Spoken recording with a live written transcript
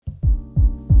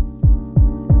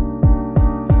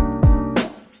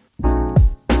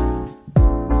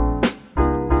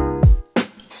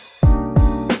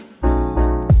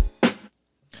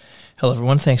Hello,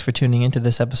 everyone. Thanks for tuning into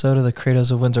this episode of the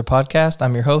Credos of Windsor podcast.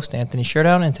 I'm your host, Anthony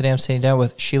Sherdown, and today I'm sitting down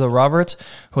with Sheila Roberts,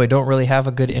 who I don't really have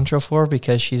a good intro for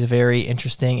because she's a very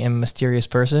interesting and mysterious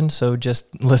person. So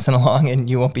just listen along and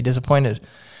you won't be disappointed.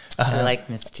 I like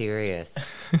mysterious.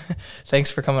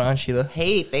 Thanks for coming on, Sheila.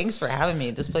 Hey, thanks for having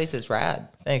me. This place is rad.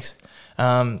 Thanks.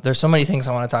 There's so many things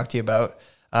I want to talk to you about.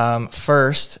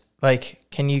 First,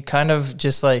 can you kind of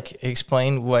just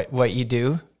explain what you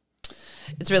do?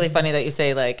 It's really funny that you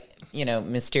say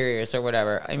mysterious or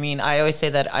whatever. I mean, I always say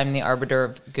that I'm the arbiter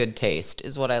of good taste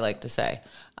is what I like to say.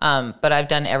 But I've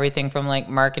done everything from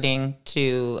marketing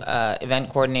to event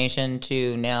coordination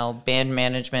to now band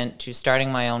management to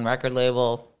starting my own record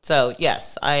label. So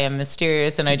yes, I am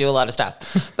mysterious and I do a lot of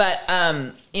stuff. But,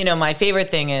 my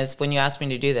favorite thing is when you asked me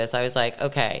to do this, I was like,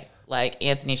 okay,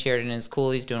 Anthony Sheridan is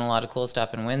cool. He's doing a lot of cool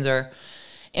stuff in Windsor.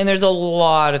 And there's a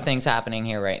lot of things happening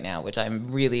here right now, which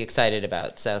I'm really excited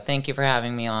about. So thank you for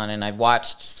having me on. And I've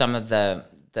watched some of the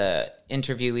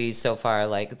interviewees so far,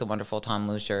 like the wonderful Tom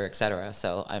Lucier, et cetera.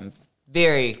 So I'm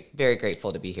very, very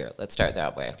grateful to be here. Let's start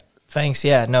that way. Thanks.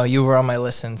 Yeah, no, you were on my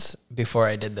listens before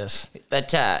I did this.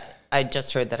 But I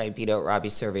just heard that I beat out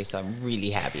Robbie's survey, so I'm really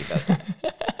happy about that.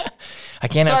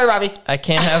 Robbie. I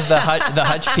can't have the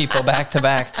Hutch people back to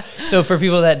back. So for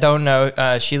people that don't know,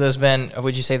 Sheila's been,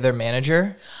 would you say, their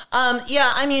manager? I've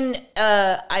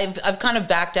kind of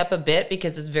backed up a bit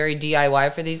because it's very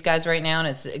DIY for these guys right now, and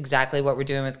it's exactly what we're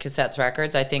doing with Cassettes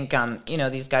Records. I think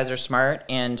these guys are smart,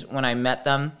 and when I met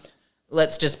them,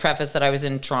 let's just preface that I was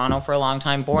in Toronto for a long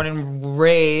time, born and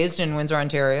raised in Windsor,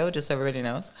 Ontario, just so everybody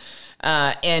knows,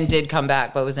 and did come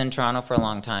back, but was in Toronto for a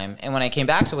long time. And when I came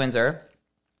back to Windsor,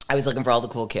 I was looking for all the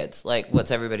cool kids.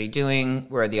 What's everybody doing?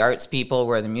 Where are the arts people?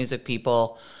 Where are the music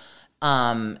people?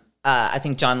 I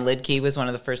think John Lidkey was one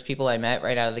of the first people I met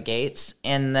right out of the gates.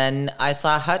 And then I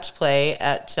saw Hutch play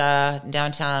at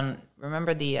downtown.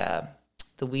 Remember the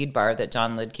weed bar that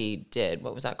John Lidkey did?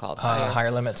 What was that called?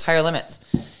 Higher Limits. Higher Limits.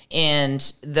 And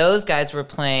those guys were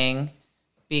playing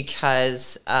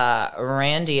because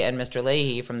Randy and Mr.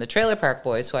 Leahy from the Trailer Park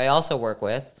Boys, who I also work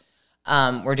with,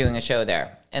 were doing a show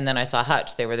there. And then I saw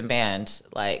Hutch. They were the band,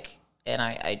 and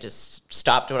I just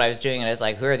stopped what I was doing, and I was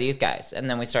like, who are these guys? And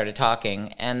then we started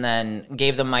talking, and then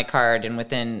gave them my card, and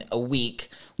within a week,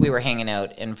 we were hanging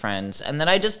out and friends. And then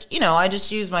I just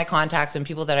used my contacts and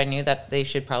people that I knew that they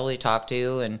should probably talk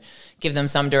to and give them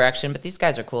some direction. But these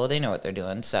guys are cool. They know what they're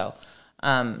doing. So,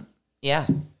 yeah.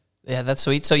 Yeah, that's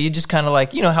sweet. So you just kind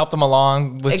of help them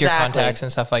along with your contacts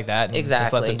and stuff like that. And exactly.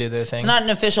 Just let them do their thing. It's not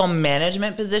an official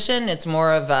management position. It's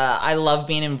more of I love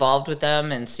being involved with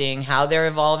them and seeing how they're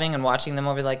evolving and watching them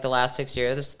over the last 6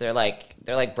 years. They're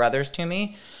like brothers to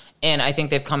me. And I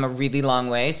think they've come a really long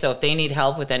way. So if they need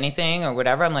help with anything or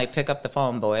whatever, I'm like, pick up the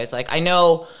phone, boys. I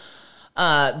know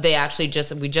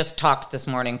we just talked this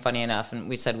morning, funny enough, and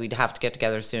we said we'd have to get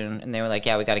together soon. And they were like,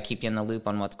 yeah, we got to keep you in the loop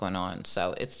on what's going on.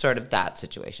 So it's sort of that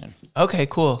situation. Okay,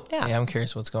 cool. Yeah, I'm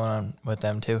curious what's going on with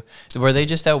them too. Were they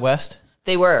just out west?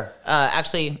 They were.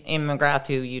 Actually, Amy McGrath,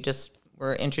 who you just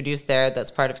were introduced there,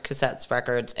 that's part of Cassettes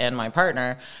Records, and my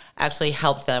partner actually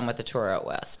helped them with the tour out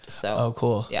west. So, oh,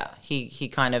 cool. Yeah,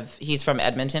 he's from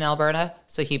Edmonton, Alberta.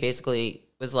 So he basically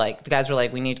was the guys were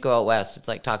like, we need to go out west. It's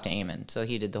talk to Eamon. So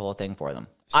he did the whole thing for them,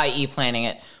 i.e. planning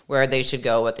it, where they should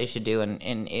go, what they should do, and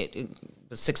it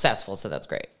was successful, so that's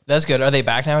great. That's good. Are they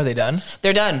back now? Are they done?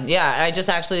 They're done, yeah. I just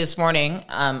actually this morning,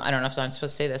 I don't know if I'm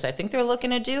supposed to say this, I think they're looking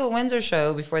to do a Windsor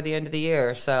show before the end of the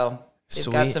year, so they've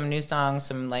got some new songs,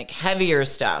 some heavier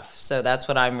stuff, so that's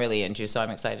what I'm really into, so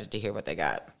I'm excited to hear what they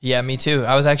got. Yeah, me too.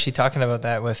 I was actually talking about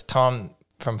that with Tom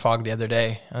from Fog the other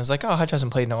day. I was like, oh, Hutch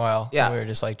hasn't played in a while. Yeah. And we were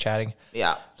just chatting.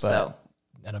 Yeah. But so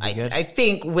that'll be good. I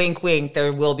think, wink, wink,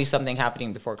 there will be something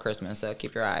happening before Christmas, so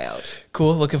keep your eye out.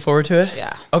 Cool. Looking forward to it.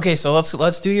 Yeah. Okay, so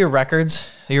let's do your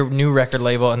records, your new record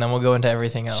label, and then we'll go into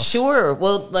everything else. Sure.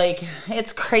 Well,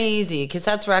 it's crazy.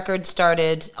 Cassettes Records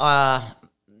started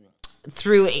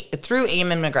through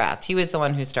Eamon McGrath. He was the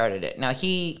one who started it. Now,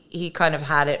 he kind of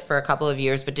had it for a couple of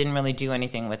years, but didn't really do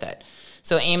anything with it.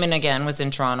 So Eamon, again, was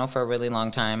in Toronto for a really long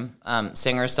time.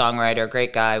 Singer, songwriter,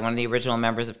 great guy, one of the original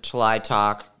members of July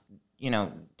Talk.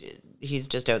 He's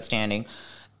just outstanding.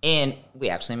 And we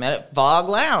actually met at Vogue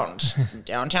Lounge in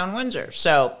downtown Windsor.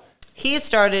 So he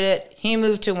started it. He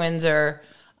moved to Windsor.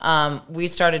 We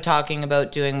started talking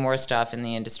about doing more stuff in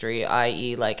the industry,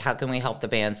 i.e. how can we help the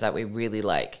bands that we really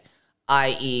like,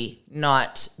 i.e.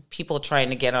 not people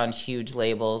trying to get on huge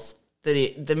labels.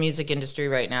 The music industry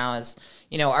right now is,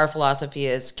 our philosophy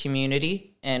is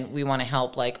community, and we want to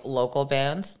help local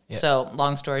bands. Yeah. So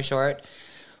long story short,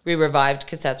 We revived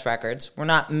Cassettes Records. We're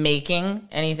not making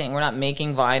anything. We're not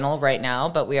making vinyl right now,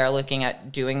 but we are looking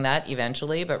at doing that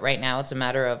eventually. But right now it's a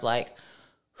matter of like,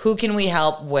 who can we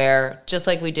help where, just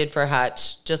like we did for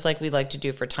Hutch, just like we like to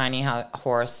do for Tiny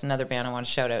Horse, another band I want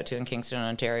to shout out to in Kingston,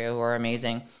 Ontario, who are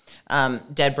amazing.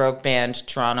 Dead Broke Band,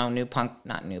 Toronto,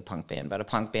 not new punk band, but a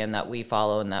punk band that we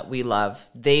follow and that we love.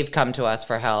 They've come to us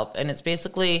for help. And it's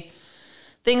basically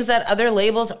things that other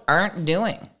labels aren't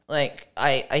doing. Like,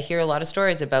 I hear a lot of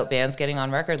stories about bands getting on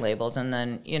record labels and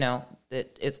then, you know,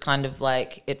 it's kind of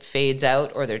like it fades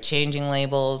out or they're changing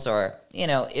labels or, you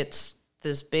know, it's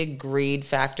this big greed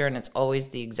factor and it's always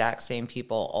the exact same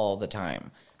people all the time.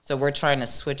 So we're trying to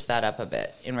switch that up a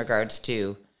bit in regards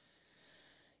to,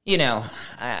 you know,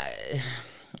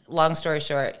 long story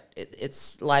short,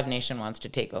 it's Live Nation wants to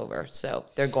take over. So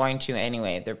they're going to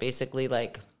anyway. They're basically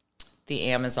like the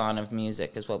Amazon of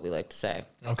music is what we like to say.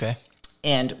 Okay.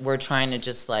 And we're trying to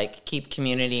just like keep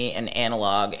community and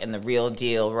analog and the real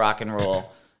deal rock and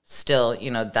roll still, you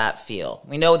know, that feel.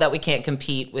 We know that we can't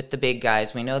compete with the big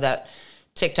guys. We know that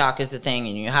TikTok is the thing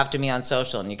and you have to be on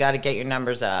social and you got to get your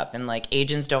numbers up and like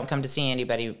agents don't come to see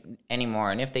anybody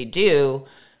anymore. And if they do,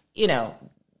 you know,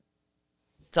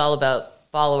 it's all about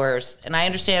followers. And I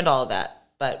understand all of that,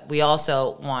 but we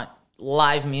also want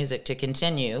live music to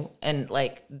continue. And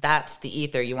like, that's the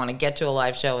ether. You want to get to a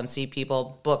live show and see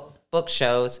people book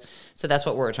shows. So that's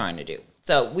what we're trying to do.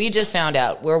 So we just found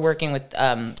out we're working with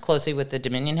closely with the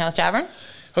Dominion House Tavern.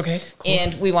 Okay, cool.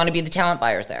 And we want to be the talent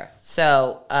buyers there.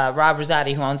 So Rob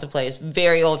Rosati, who owns the place,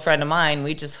 very old friend of mine,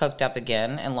 we just hooked up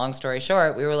again. And long story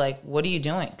short, we were like, what are you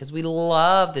doing? Because we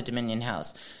love the Dominion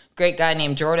House. Great guy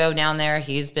named Jordo down there.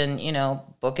 He's been, you know,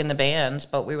 booking the bands.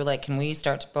 But we were like, can we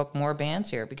start to book more bands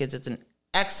here? Because it's an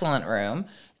excellent room.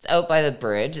 It's out by the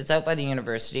bridge. It's out by the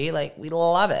university. Like, we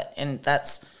love it. And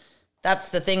that's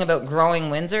the thing about growing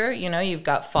Windsor. You know, you've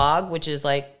got Fog, which is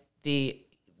like the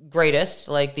greatest,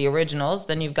 like the originals.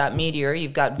 Then you've got Meteor,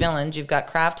 you've got Villains, you've got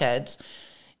Craft Heads.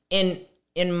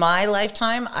 In my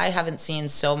lifetime, I haven't seen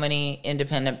so many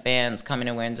independent bands come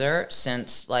into Windsor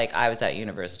since like I was at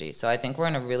university. So I think we're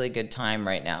in a really good time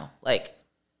right now. Like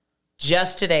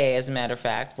just today, as a matter of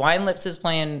fact, Wine Lips is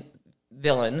playing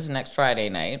Villains next Friday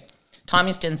night.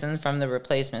 Tommy Stinson from The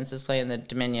Replacements is playing the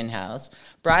Dominion House.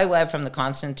 Bri Webb from the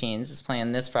Constantines is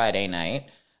playing this Friday night.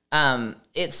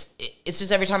 It's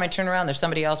just every time I turn around, there's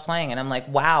somebody else playing, and I'm like,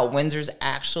 wow, Windsor's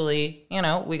actually, you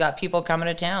know, we got people coming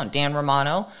to town. Dan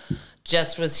Romano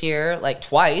just was here like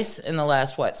twice in the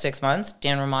last, 6 months.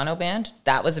 Dan Romano Band.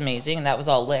 That was amazing, and that was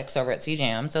all licks over at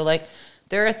CJM. So, like,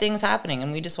 there are things happening,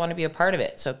 and we just want to be a part of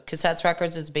it. So Cassettes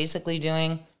Records is basically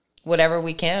doing whatever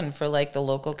we can for, like, the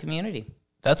local community.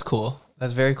 That's cool.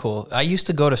 That's very cool. I used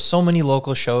to go to so many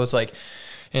local shows, like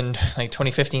in like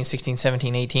 2015, 16,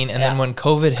 17, 18. And then when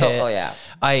COVID hit,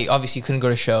 I obviously couldn't go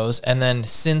to shows. And then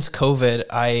since COVID,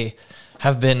 I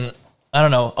have been, I don't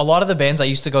know, a lot of the bands I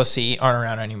used to go see aren't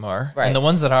around anymore. Right. And the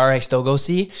ones that are, I still go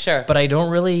see. Sure. But I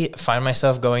don't really find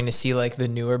myself going to see like the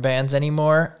newer bands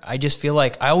anymore. I just feel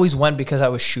like I always went because I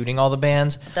was shooting all the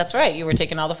bands. That's right. You were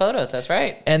taking all the photos. That's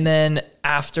right. And then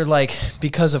after, like,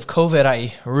 because of COVID,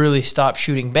 I really stopped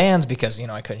shooting bands because, you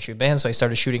know, I couldn't shoot bands. So I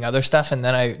started shooting other stuff. And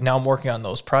then now I'm working on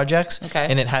those projects. Okay.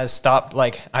 And it has stopped,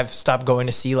 like, I've stopped going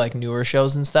to see, like, newer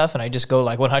shows and stuff. And I just go,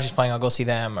 like, when Hutch is playing, I'll go see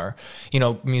them or, you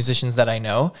know, musicians that I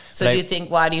know. So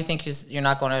why do you think you're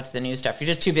not going out to the new stuff? You're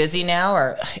just too busy now,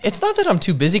 or? It's not that I'm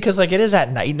too busy because, like, it is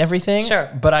at night and everything. Sure.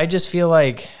 But I just feel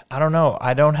like, I don't know,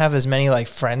 I don't have as many, like,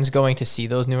 friends going to see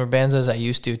those newer bands as I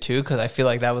used to, too, because I feel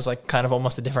like that was, like, kind of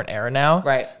almost a different era now.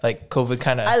 Right. Like, COVID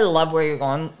kind of... I love where you're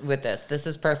going with this. This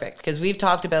is perfect because we've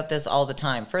talked about this all the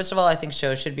time. First of all, I think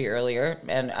shows should be earlier,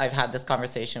 and I've had this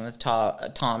conversation with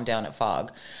Tom down at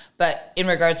Fog. But in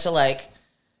regards to, like,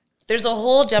 there's a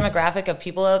whole demographic of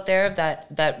people out there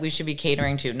that we should be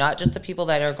catering to, not just the people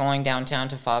that are going downtown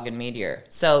to Fog and Meteor.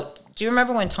 So do you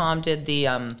remember when Tom did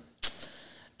the...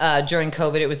 during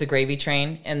COVID, it was the Gravy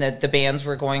Train, and the bands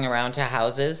were going around to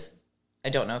houses. I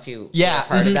don't know if you were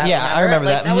part of that. Yeah, I remember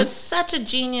that. That was such a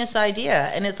genius idea.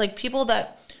 And it's like people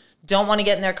that don't want to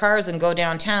get in their cars and go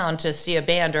downtown to see a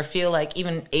band or feel like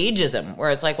even ageism, where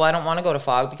it's like, well, I don't want to go to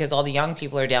Fog because all the young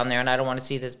people are down there and I don't want to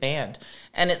see this band.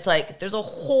 And it's like there's a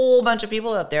whole bunch of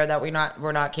people out there that we're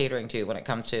not catering to when it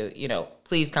comes to, you know,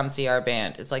 please come see our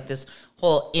band. It's like this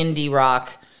whole indie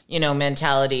rock, you know,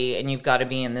 mentality, and you've got to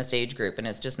be in this age group, and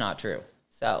it's just not true.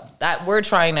 So that we're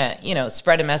trying to, you know,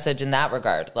 spread a message in that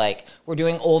regard. Like, we're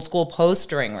doing old school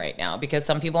postering right now because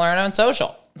some people aren't on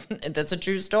social. That's a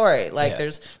true story. Like,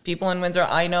 there's people in Windsor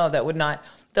I know that would not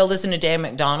they'll listen to Dan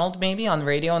McDonald maybe on the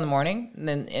radio in the morning. And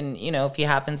then, if he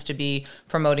happens to be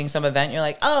promoting some event, you're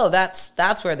like, oh,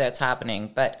 that's where that's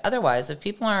happening. But otherwise, if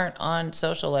people aren't on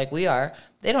social like we are,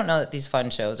 they don't know that these fun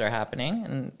shows are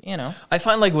happening. And, I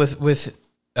find like with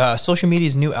social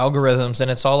media's new algorithms,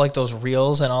 and it's all like those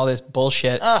reels and all this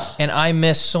bullshit. Ugh. And I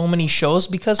miss so many shows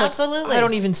because absolutely, I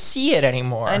don't even see it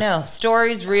anymore. I know.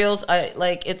 Stories, reels,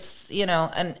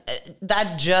 and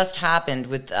that just happened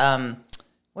with,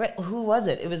 who was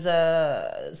it? It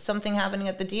was something happening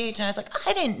at the DH, and I was like,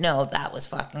 I didn't know that was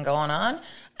fucking going on.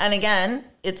 And again,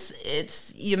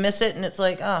 it's you miss it, and it's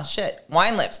like, oh shit,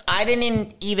 Wine Lips. I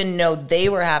didn't even know they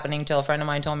were happening till a friend of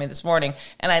mine told me this morning,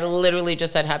 and I literally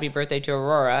just said happy birthday to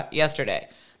Aurora yesterday.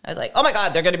 I was like, oh my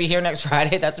god, they're going to be here next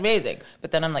Friday. That's amazing.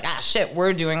 But then I'm like, shit,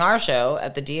 we're doing our show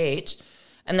at the DH.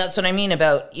 And that's what I mean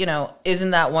about,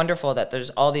 isn't that wonderful that there's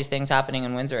all these things happening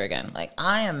in Windsor again? Like,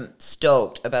 I am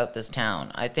stoked about this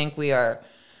town. I think we are,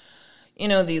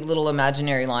 the little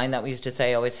imaginary line that we used to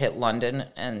say always hit London,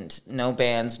 and no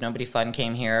bands, nobody fun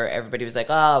came here. Everybody was like,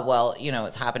 oh, well,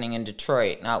 it's happening in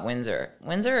Detroit, not Windsor.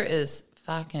 Windsor is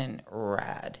fucking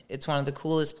rad. It's one of the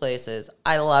coolest places.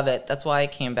 I love it. That's why I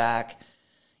came back.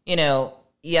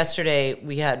 Yesterday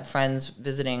we had friends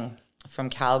visiting from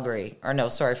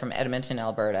from Edmonton,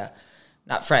 Alberta.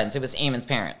 Not friends, it was Eamon's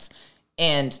parents.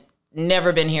 And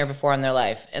never been here before in their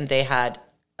life. And they had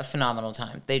a phenomenal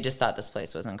time. They just thought this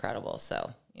place was incredible.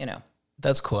 So,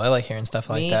 That's cool. I like hearing stuff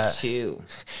like that. Me too.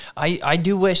 I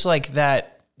do wish like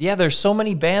that. Yeah, there's so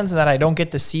many bands that I don't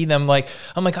get to see them. Like,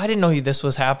 I'm like, I didn't know this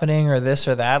was happening or this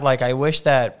or that. Like, I wish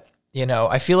that,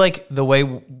 I feel like the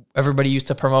way everybody used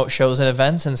to promote shows and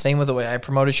events, and same with the way I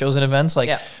promoted shows and events,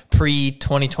 like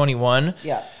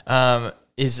pre-2021,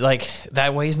 is like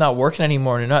that way is not working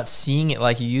anymore, and you're not seeing it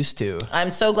like you used to.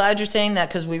 I'm so glad you're saying that,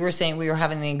 because we were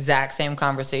having the exact same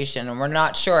conversation, and we're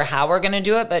not sure how we're going to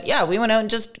do it, but yeah, we went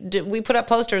out and we put up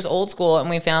posters old school, and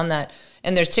we found that,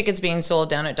 and there's tickets being sold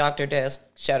down at Dr. Disc.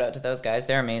 Shout out to those guys.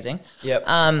 They're amazing. Yep.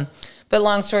 But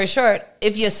long story short,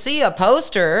 if you see a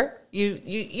poster,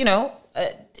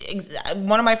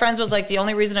 one of my friends was like, the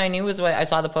only reason I knew was when I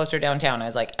saw the poster downtown. I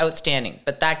was like, outstanding.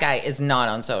 But that guy is not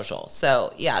on social.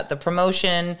 So yeah, the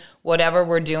promotion, whatever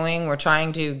we're doing, we're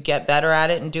trying to get better at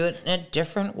it and do it in a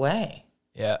different way.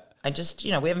 Yeah. I just,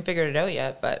 we haven't figured it out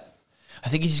yet, but I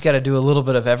think you just got to do a little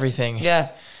bit of everything.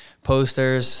 Yeah.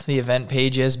 Posters, the event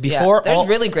pages there's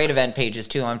really great event pages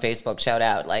too on Facebook. Shout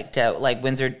out like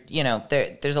Windsor,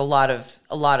 there's a lot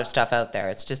of stuff out there.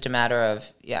 It's just a matter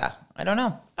of, I don't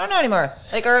know anymore.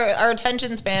 Like our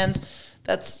attention spans,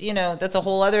 that's a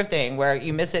whole other thing where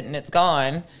you miss it and it's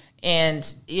gone. And,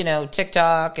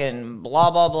 TikTok and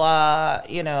blah, blah, blah,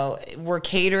 we're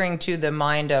catering to the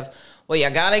mind of, well, you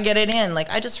got to get it in. Like,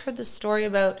 I just heard this story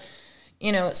about,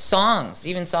 songs,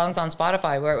 even songs on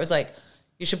Spotify, where it was like,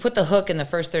 you should put the hook in the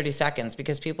first 30 seconds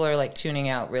because people are like tuning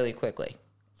out really quickly.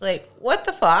 It's like, what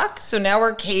the fuck? So now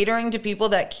we're catering to people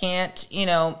that can't,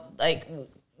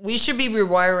 we should be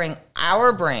rewiring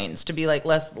our brains to be like,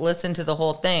 let's listen to the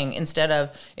whole thing, instead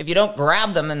of, if you don't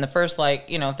grab them in the first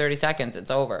 30 seconds, it's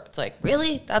over. It's like,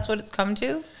 really? That's what it's come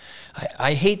to?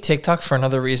 I hate TikTok for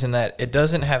another reason, that it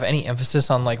doesn't have any emphasis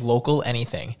on like local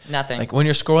anything. Nothing. Like when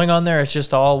you're scrolling on there, it's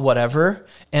just all whatever.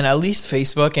 And at least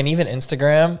Facebook and even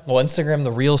Instagram,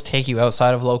 the reels take you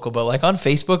outside of local, but like on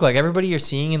Facebook, like everybody you're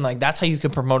seeing, and like that's how you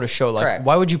can promote a show. Like, correct.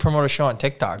 Why would you promote a show on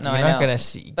TikTok? No, you're not going to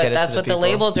see. But that's what the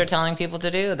labels are telling people to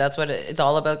do. That's what it's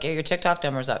all about. Get your TikTok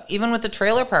numbers up. Even with the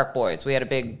Trailer Park Boys, we had a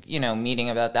big meeting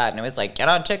about that, and it was like, get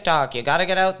on TikTok. You got to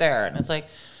get out there. And it's like,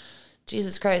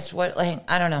 Jesus Christ, what? Like,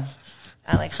 I don't know.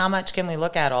 Like, how much can we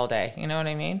look at all day? You know what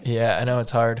I mean? Yeah, I know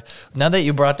it's hard. Now that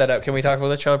you brought that up, can we talk about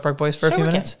the Trailer Park Boys for a few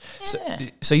minutes? Yeah.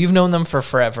 So you've known them for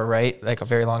forever, right? Like a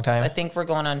very long time? I think we're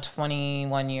going on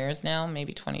 21 years now,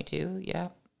 maybe 22, yeah.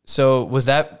 So was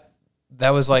that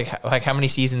was like how many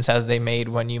seasons has they made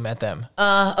when you met them?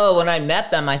 When I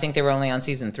met them, I think they were only on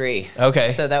season 3.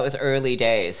 Okay. So that was early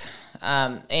days.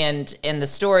 And the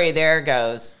story there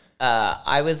goes,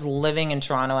 I was living in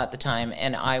Toronto at the time,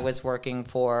 and I was working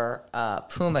for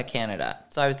Puma Canada.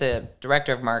 So I was the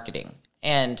director of marketing.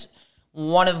 And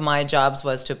one of my jobs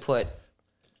was to put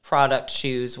product,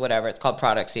 shoes, whatever. It's called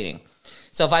product seating.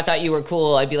 So if I thought you were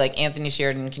cool, I'd be like, Anthony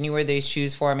Sheridan, can you wear these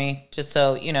shoes for me? Just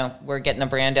so, we're getting the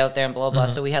brand out there and blah, blah.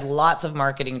 Mm-hmm. So we had lots of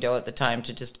marketing dough at the time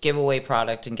to just give away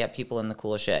product and get people in the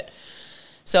cool shit.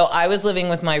 So I was living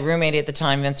with my roommate at the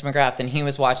time, Vince McGrath, and he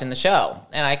was watching the show.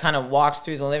 And I kind of walked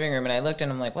through the living room, and I looked,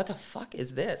 and I'm like, what the fuck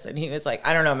is this? And he was like,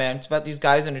 I don't know, man. It's about these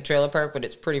guys in a trailer park, but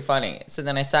it's pretty funny. So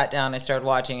then I sat down, I started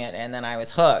watching it, and then I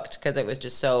was hooked because it was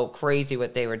just so crazy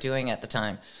what they were doing at the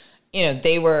time.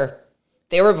 They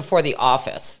they were before The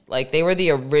Office. Like, they were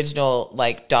the original,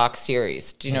 like, doc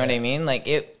series. Do you know what I mean? Like,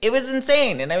 it was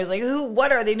insane. And I was like,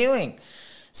 what are they doing?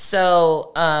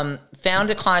 So, found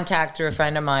a contact through a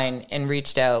friend of mine and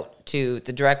reached out to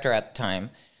the director at the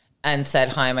time and said,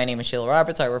 hi, my name is Sheila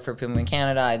Roberts. I work for Puma in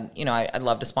Canada. I'd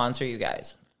love to sponsor you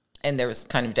guys. And there was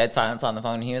kind of dead silence on the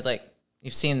phone. And he was like,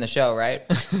 you've seen the show, right?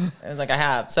 I was like, I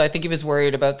have. So I think he was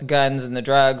worried about the guns and the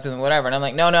drugs and whatever. And I'm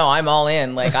like, no, I'm all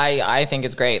in. Like, I think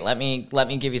it's great. Let me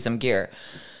give you some gear.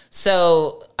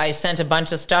 So I sent a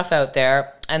bunch of stuff out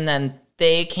there, and then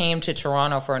they came to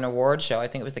Toronto for an award show. I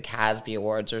think it was the Casby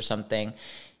Awards or something.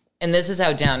 And this is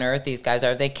how down to earth these guys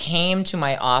are. They came to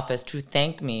my office to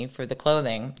thank me for the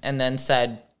clothing and then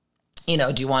said,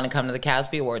 do you want to come to the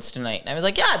Casby Awards tonight? And I was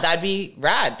like, yeah, that'd be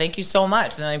rad. Thank you so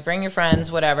much. And then bring your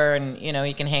friends, whatever, and,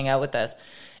 you can hang out with us.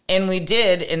 And we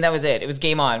did, and that was it. It was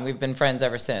game on. We've been friends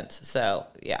ever since. So,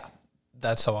 yeah.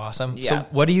 That's so awesome. Yeah. So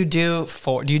what do you do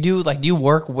do you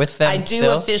work with them I do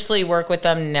still? officially work with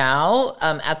them now.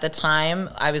 At the time,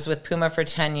 I was with Puma for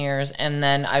 10 years, and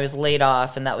then I was laid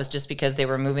off, and that was just because they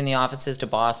were moving the offices to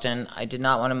Boston. I did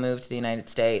not want to move to the United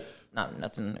States.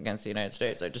 Nothing against the United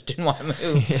States. I just didn't want to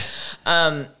move.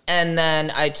 Yeah. And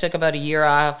then I took about a year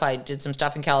off. I did some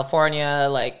stuff in California,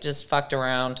 like just fucked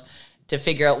around to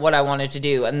figure out what I wanted to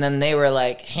do. And then they were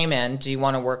like, hey man, do you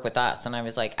want to work with us? And I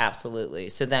was like, absolutely.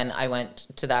 So then I went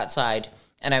to that side,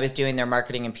 and I was doing their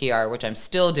marketing and PR, which I'm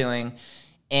still doing.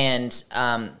 And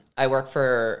I work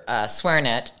for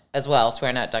SwearNet as well,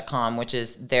 swearnet.com, which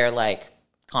is their like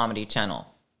comedy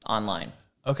channel online.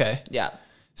 Okay. Yeah.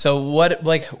 So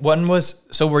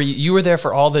were you were there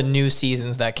for all the new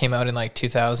seasons that came out in like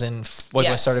 2000,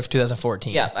 Yes. Start of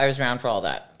 2014? Yeah, I was around for all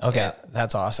that. Okay, Yeah.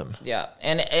 that's awesome. Yeah,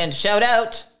 and shout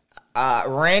out,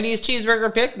 Randy's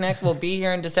Cheeseburger Picnic will be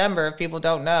here in December if people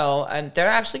don't know, and they're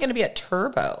actually going to be at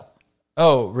Turbo.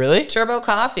 Oh, really? Turbo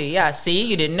Coffee, yeah. See,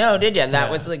 you didn't know, did you?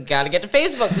 That was like, got to get to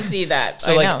Facebook to see that.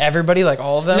 So everybody, like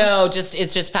all of them? No,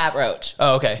 it's just Pat Roach.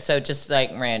 Oh, okay. So just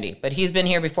like Randy, but he's been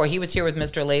here before. He was here with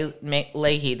Mr.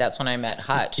 Leahy. That's when I met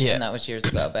Hutch, and that was years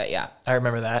ago. But yeah, I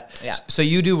remember that. Yeah. So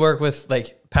you do work with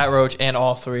like Pat Roach and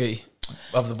all three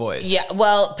of the boys. Yeah,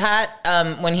 well, Pat,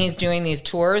 when he's doing these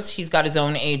tours, he's got his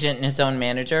own agent and his own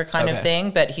manager kind of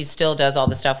thing, but he still does all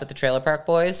the stuff with the Trailer Park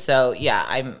Boys. So yeah,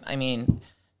 I mean,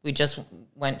 we just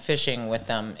went fishing with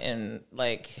them in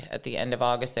like at the end of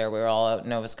August. There, we were all out in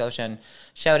Nova Scotia. And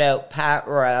shout out Pat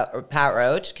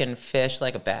Roach can fish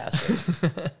like a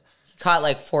bastard. He caught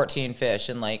like 14 fish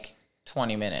in like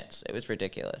 20 minutes. It was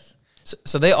ridiculous.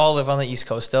 So they all live on the East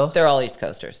Coast still? They're all East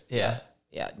Coasters. Yeah.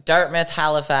 Yeah, Dartmouth,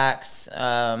 Halifax,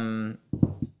 Cole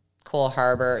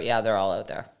Harbour. Yeah, they're all out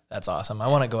there. That's awesome. I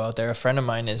want to go out there. A friend of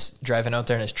mine is driving out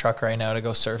there in his truck right now to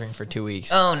go surfing for 2 weeks.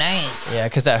 Oh, nice. Yeah,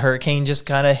 because that hurricane just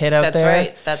kind of hit out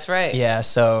there. That's right. Yeah,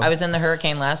 so. I was in the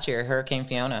hurricane last year, Hurricane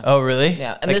Fiona. Oh, really?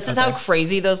 Yeah, and this is how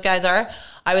crazy those guys are.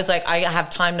 I was like, I have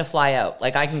time to fly out.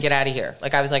 Like, I can get out of here.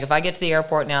 Like, I was like, if I get to the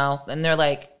airport now, and they're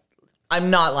like, I'm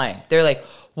not lying. They're like,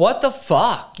 what the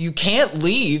fuck? You can't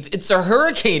leave. It's a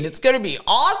hurricane. It's going to be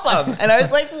awesome. And I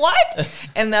was like, what?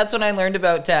 And that's when I learned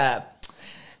about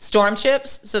storm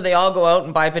chips. So they all go out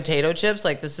and buy potato chips.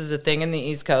 Like, this is a thing in the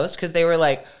East Coast. Because they were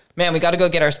like, man, we got to go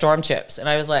get our storm chips. And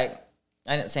I was like,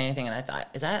 I didn't say anything. And I thought,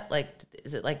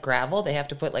 is it like gravel? They have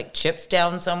to put like chips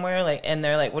down somewhere? Like, and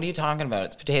they're like, what are you talking about?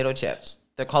 It's potato chips.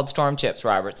 They're called storm chips,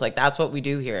 Roberts. Like, that's what we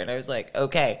do here. And I was like,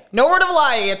 okay. No word of a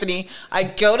lie, Anthony. I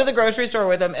go to the grocery store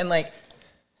with them, and like,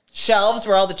 shelves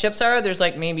where all the chips are, there's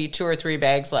like maybe 2 or 3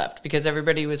 bags left because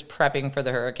everybody was prepping for the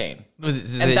hurricane.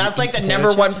 And that's like the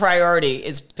number one priority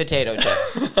is potato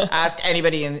chips. Ask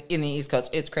anybody in the East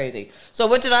Coast. It's crazy. So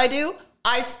what did I do?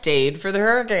 I stayed for the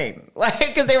hurricane. Like,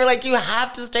 because they were like, you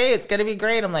have to stay. It's going to be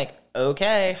great. I'm like,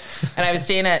 okay. And I was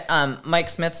staying at Mike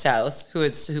Smith's house, who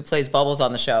plays Bubbles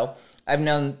on the show. I've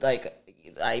known, like,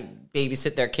 I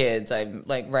babysit their kids. I'm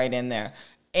like right in there.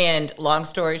 And long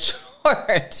story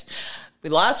short, we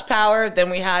lost power,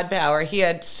 then we had power. He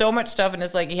had so much stuff in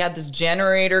his, like, he had this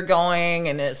generator going,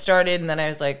 and it started, and then I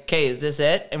was like, okay, is this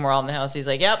it? And we're all in the house. He's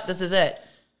like, yep, this is it.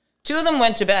 2 of them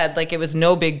went to bed like it was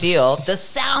no big deal. The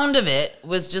sound of it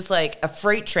was just like a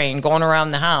freight train going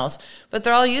around the house, but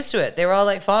they're all used to it. They were all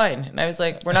like, fine. And I was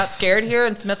like, we're not scared here?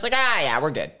 And Smith's like, yeah, we're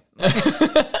good.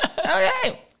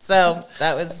 Okay. So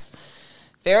that was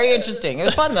very interesting. It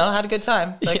was fun, though. Had a good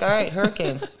time. It's like, all right,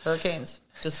 hurricanes.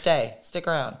 Just stick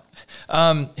around.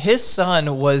 His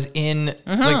son was in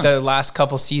like the last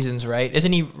couple seasons, right?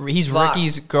 Isn't he? He's Vox.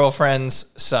 Ricky's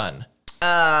girlfriend's son.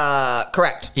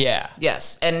 Correct. Yeah.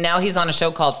 Yes, and now he's on a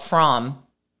show called From.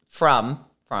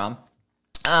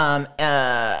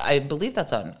 I believe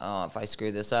that's on. Oh, if I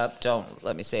screw this up, don't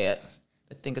let me say it.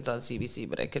 I think it's on CBC,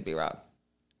 but I could be wrong.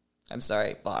 I'm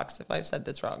sorry, Vox, if I've said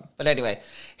this wrong. But anyway,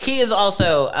 he is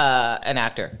also an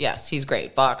actor. Yes, he's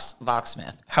great. Vox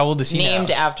Smith. How old is he Named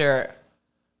now? after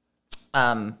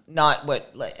not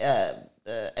what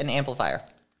an amplifier.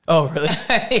 Oh,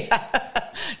 really?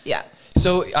 Yeah.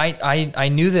 So I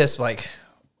knew this like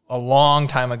a long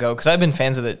time ago because I've been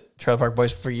fans of the Trailer Park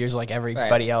Boys for years, like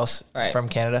everybody else from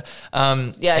Canada.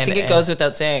 Yeah, I think it goes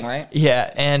without saying, right?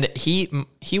 Yeah, and he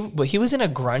was in a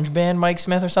grunge band, Mike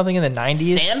Smith, or something in the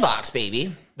 90s. Sandbox,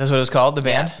 baby. That's what it was called, the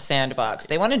band? Yeah, Sandbox.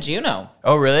 They won a Juno.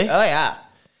 Oh, really? Oh, yeah.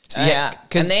 So, Yeah.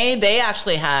 And they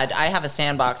actually had, I have a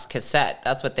Sandbox cassette.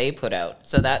 That's what they put out.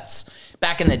 So that's,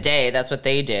 back in the day, that's what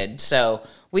they did. So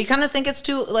we kind of think it's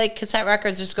too, like, cassette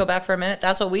records, just go back for a minute.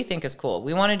 That's what we think is cool.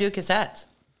 We want to do cassettes.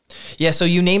 Yeah, so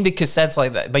you named it cassettes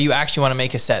like that, but you actually want to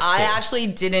make cassettes I too. actually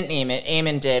didn't name it.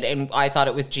 Eamon did, and I thought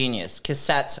it was genius.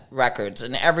 Cassettes records,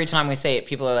 and every time we say it,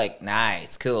 people are like,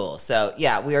 "Nice, cool." So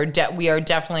yeah, we are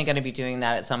definitely going to be doing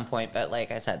that at some point. But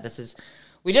like I said,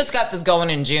 we just got this going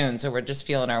in June, so we're just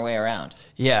feeling our way around.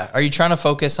 Yeah, are you trying to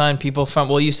focus on people from?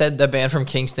 Well, you said the band from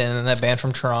Kingston and that band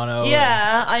from Toronto.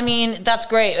 Yeah, I mean that's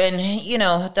great, and you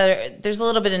know there's a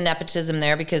little bit of nepotism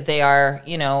there because they are,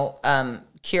 you know.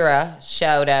 Kira,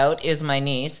 shout out, is my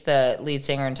niece, the lead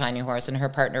singer in Tiny Horse, and her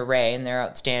partner Ray, and they're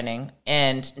outstanding.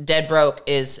 And Dead Broke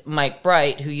is Mike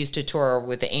Bright, who used to tour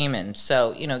with the Eamon.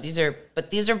 So, you know, these are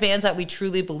bands that we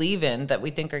truly believe in, that we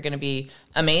think are going to be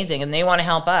amazing, and they want to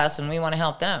help us, and we want to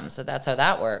help them. So that's how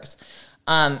that works.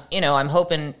 You know, I'm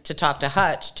hoping to talk to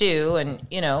Hutch too, and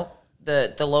you know,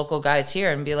 the local guys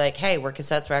here, and be like, hey, we're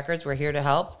Cassettes Records, we're here to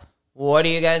help. What do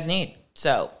you guys need?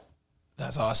 So.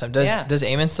 That's awesome. Does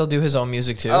Eamon still do his own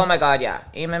music too? Oh my God, yeah.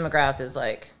 Eamon McGrath is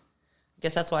like, I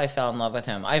guess that's why I fell in love with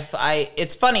him.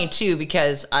 It's funny too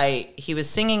because he was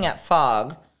singing at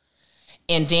Fog,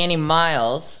 and Danny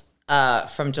Miles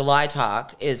from July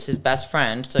Talk is his best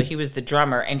friend. So he was the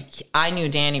drummer, and I knew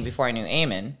Danny before I knew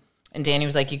Eamon. And Danny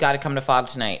was like, "You got to come to Fog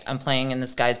tonight. I'm playing in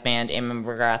this guy's band, Eamon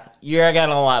McGrath. You're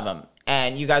gonna love him,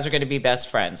 and you guys are gonna be best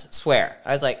friends. Swear."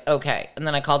 I was like, "Okay." And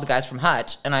then I called the guys from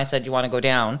Hutch, and I said, "You want to go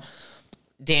down?"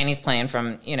 Danny's playing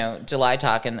from, you know, July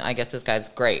Talk, and I guess this guy's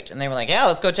great. And they were like, yeah,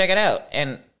 let's go check it out.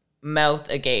 And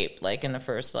mouth agape, like, in the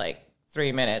first,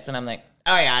 3 minutes. And I'm like,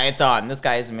 oh, yeah, it's on. This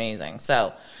guy is amazing.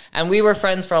 So, and we were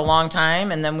friends for a long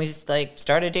time, and then we,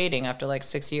 started dating after,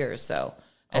 6 years. So,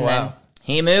 and then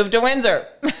he moved to Windsor.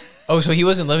 Oh, so he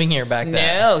wasn't living here back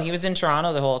then? No, he was in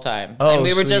Toronto the whole time. Oh, and we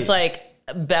were sweet.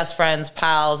 just, best friends,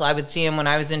 pals. I would see him when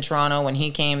I was in Toronto. When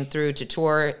he came through to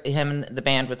tour, him and the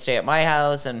band would stay at my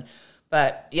house,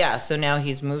 But yeah, so now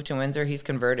he's moved to Windsor. He's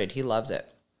converted. He loves it.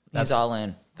 He's all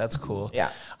in. That's cool.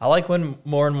 Yeah. I like when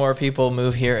more and more people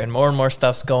move here and more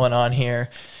stuff's going on here.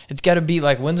 It's got to be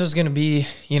Windsor's going to be,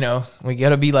 you know, we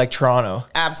got to be like Toronto.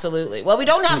 Absolutely. Well, we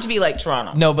don't have to be like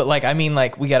Toronto. No, but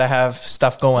we got to have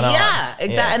stuff going on. Yeah,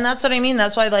 exactly. Yeah. And that's what I mean.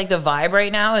 That's why the vibe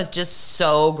right now is just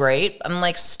so great. I'm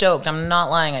stoked. I'm not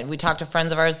lying. We talked to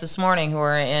friends of ours this morning who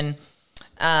are in,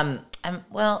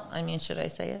 should I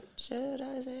say it?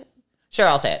 Sure,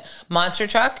 I'll say it. Monster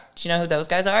Truck. Do you know who those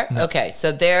guys are? No. Okay,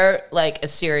 so they're a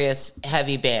serious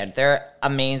heavy band. They're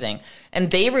amazing.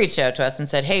 And they reached out to us and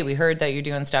said, hey, we heard that you're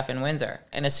doing stuff in Windsor.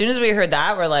 And as soon as we heard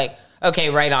that, we're like, okay,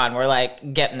 right on. We're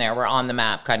getting there. We're on the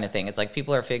map kind of thing. It's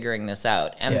people are figuring this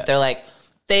out. And they're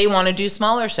they want to do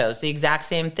smaller shows, the exact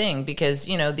same thing. Because,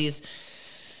 you know, these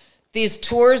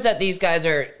tours that these guys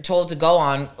are told to go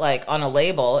on, on a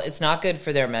label, it's not good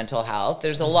for their mental health.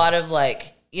 There's a lot of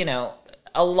you know,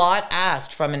 a lot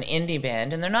asked from an indie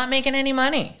band, and they're not making any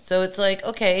money. So it's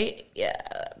okay, yeah,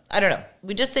 I don't know.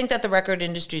 We just think that the record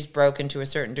industry's broken to a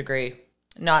certain degree.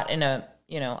 Not in a,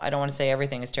 you know, I don't want to say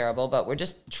everything is terrible, but we're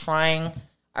just trying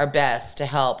our best to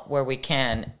help where we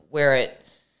can, where it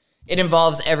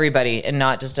involves everybody and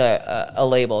not just a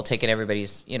label taking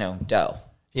everybody's, you know, dough.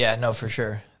 Yeah, no, for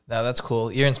sure. No, that's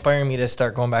cool. You're inspiring me to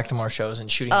start going back to more shows and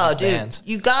shooting these bands.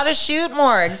 You got to shoot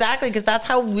more. Exactly, because that's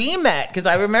how we met. Because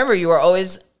I remember you were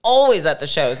always at the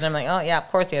shows. And I'm like, oh, yeah, of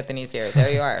course Anthony's here. There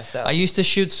you are. So I used to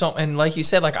shoot and like you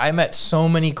said, I met so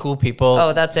many cool people.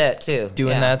 Oh, that's it, too.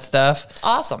 Doing that stuff. It's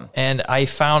awesome. And I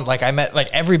found, I met,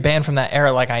 every band from that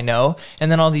era, I know. And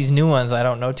then all these new ones I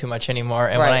don't know too much anymore.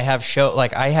 And when I have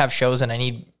I have shows and I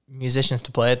need musicians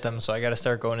to play at them, so I got to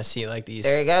start going to see these.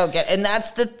 There you go. And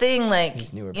that's the thing,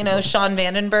 you know, Sean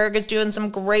Vandenberg is doing some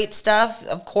great stuff.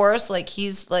 Of course,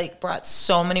 he's brought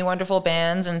so many wonderful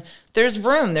bands, and there's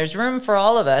room for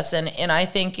all of us. And I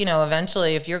think, you know,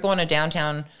 eventually, if you're going to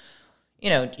downtown, you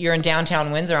know, you're in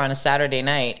downtown Windsor on a Saturday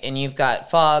night, and you've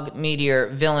got Fog, Meteor,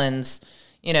 Villains,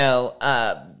 you know,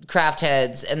 craft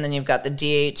heads, and then you've got the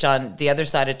DH on the other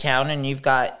side of town, and you've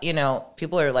got, you know,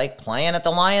 people are like playing at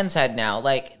the Lion's Head now.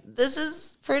 Like, this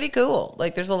is pretty cool.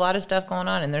 Like, there's a lot of stuff going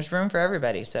on, and there's room for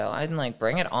everybody. So I'm like,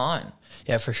 bring it on.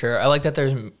 Yeah, for sure. I like that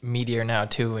there's Meteor now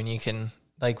too, when you can.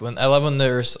 Like I love when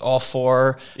there's all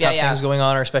four things going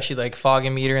on, or especially like fog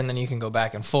and meter, and then you can go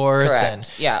back and forth. Correct.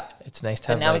 And it's nice to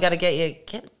have. And now we got to get you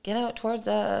get out towards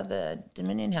the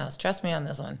Dominion House. Trust me on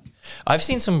this one. I've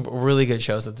seen some really good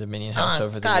shows at Dominion House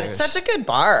over the years. God, it's such a good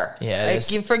bar. Yeah,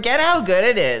 like you forget how good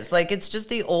it is. Like it's just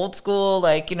the old school,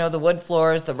 like, you know, the wood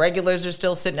floors. The regulars are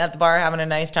still sitting at the bar having a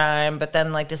nice time, but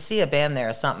then like to see a band there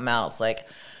is something else. Like.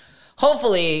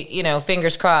 Hopefully, you know,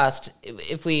 fingers crossed,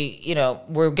 if we, you know,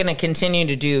 we're going to continue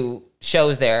to do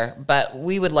shows there, but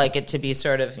we would like it to be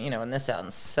sort of, you know, and this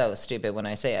sounds so stupid when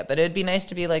I say it, but it'd be nice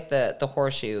to be like the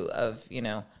horseshoe of, you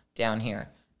know, down here.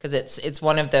 Because it's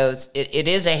one of those, it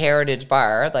is a heritage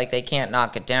bar, like they can't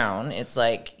knock it down. It's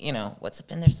like, you know, what's it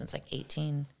been there since like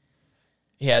 18?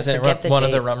 Yeah, isn't it one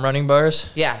of the rum running bars?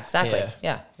 Yeah, exactly.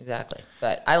 Yeah, exactly.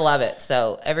 But I love it.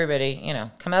 So everybody, you know,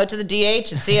 come out to the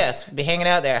DH and see us. We'll be hanging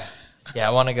out there. Yeah,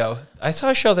 I want to go. I saw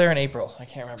a show there in April. I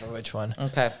can't remember which one.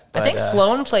 Okay. But, I think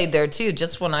Sloan played there, too,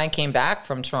 just when I came back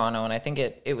from Toronto, and I think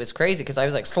it was crazy, because I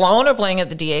was like, Sloan are playing at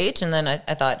the DH, and then I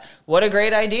thought, what a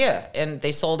great idea. And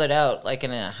they sold it out, like,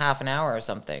 in a half an hour or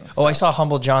something. So. Oh, I saw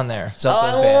Humble John there.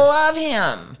 Zelko's I love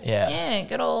him. Yeah. Yeah,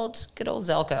 good old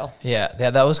Zelko. Yeah,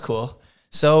 that was cool.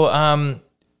 So,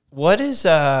 what is...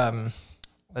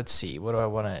 Let's see. What do I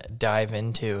want to dive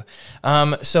into?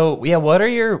 So yeah, what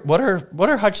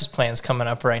are Hutch's plans coming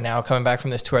up right now? Coming back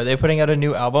from this tour, are they putting out a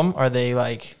new album? Are they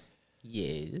like,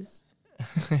 yes,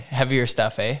 heavier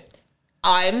stuff?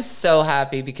 I'm so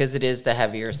happy because it is the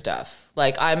heavier stuff.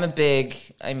 Like I'm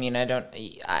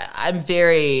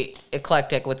very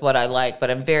eclectic with what I like,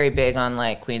 but I'm very big on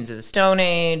like Queens of the Stone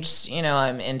Age. You know,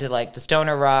 I'm into like the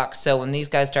stoner rock. So when these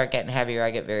guys start getting heavier,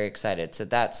 I get very excited. So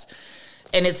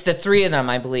and it's the three of them,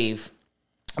 I believe,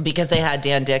 because they had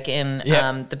Dan Dick in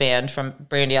the band from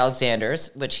Brandy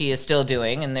Alexander's, which he is still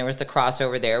doing, and there was the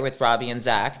crossover there with Robbie and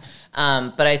Zach.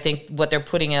 But I think what they're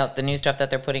putting out, the new stuff that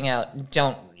they're putting out,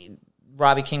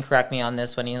 Robbie can correct me on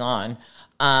this when he's on.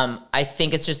 I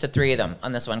think it's just the three of them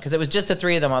on this one, because it was just the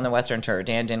three of them on the Western tour.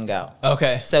 Dan didn't go.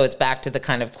 Okay. So it's back to the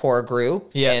kind of core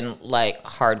group and like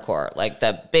hardcore, like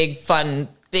the big fun,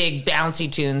 big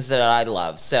bouncy tunes that I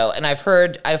love. So, and I've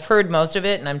heard most of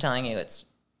it, and I'm telling you, it's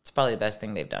probably the best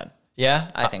thing they've done. Yeah,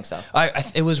 I think so.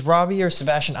 It was Robbie or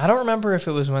Sebastian. I don't remember if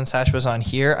it was when Sash was on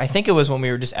here. I think it was when we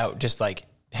were just out, just like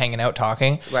hanging out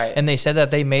talking. Right. And they said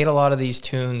that they made a lot of these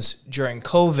tunes during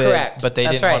COVID, correct, but they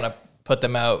didn't want to put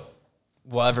them out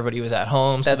while everybody was at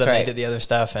home. So then they did the other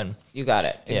stuff, and you got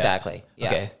it exactly. Yeah.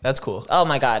 Okay, that's cool. Oh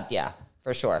my God, yeah.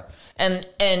 For sure.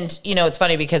 And you know, it's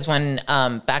funny because when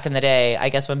back in the day, I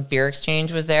guess when Beer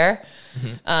Exchange was there,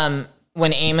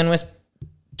 when Eamon was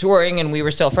touring and we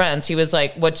were still friends, he was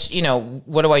like, what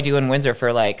do I do in Windsor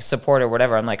for like support or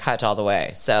whatever? I'm like, Hutch all the way.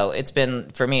 So it's been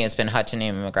Hutch and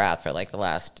Eamon McGrath for like the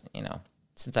last, you know,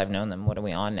 since I've known them. What are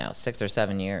we on now? 6 or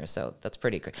 7 years. So that's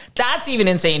pretty crazy. That's even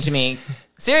insane to me.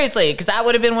 Seriously, because that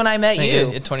would have been when I met you.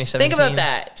 In 2017. Think about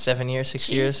that. 7 years, 6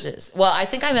 years. Well, I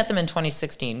think I met them in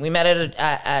 2016. We met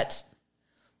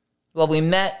we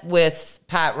met with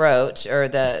Pat Roach, or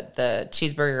the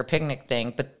cheeseburger picnic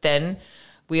thing, but then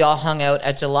we all hung out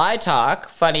at July Talk,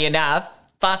 funny enough.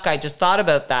 Fuck, I just thought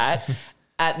about that.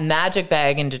 At Magic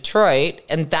Bag in Detroit,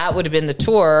 and that would have been the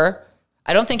tour.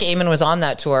 I don't think Eamon was on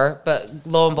that tour, but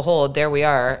lo and behold, there we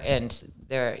are, and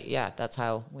that's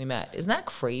how we met. Isn't that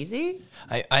crazy?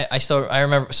 I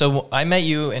remember. So I met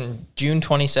you in June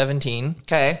 2017.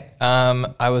 Okay.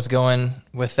 I was going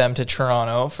with them to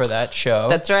Toronto for that show.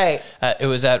 That's right. It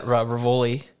was at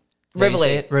Rivoli.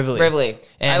 Rivoli.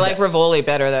 And I like Rivoli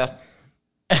better though.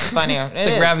 Funnier. It's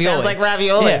like ravioli. Sounds like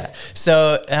ravioli. Yeah.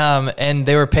 So, and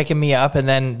they were picking me up, and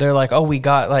then they're like, "Oh, we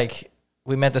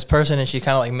met this person, and she's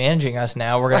kind of like managing us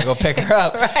now. We're gonna go pick her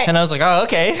up." Right. And I was like, "Oh,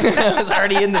 okay." I was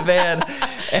already in the van.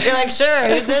 You're like, "Sure,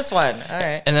 who's this one?" All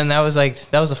right. And then that was the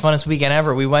funnest weekend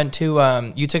ever. We went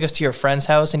to you took us to your friend's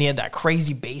house, and he had that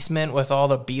crazy basement with all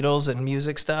the Beatles and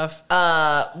music stuff.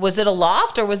 Was it a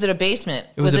loft or was it a basement?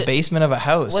 It was a basement of a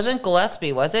house. Wasn't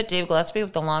Gillespie? Was it Dave Gillespie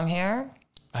with the long hair?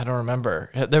 I don't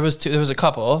remember. There was a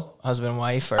couple, husband and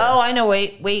wife. I know.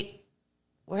 Wait.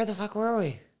 Where the fuck were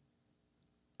we?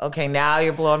 Okay, now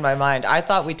you're blowing my mind. I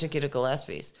thought we took you to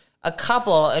Gillespie's. A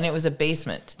couple, and it was a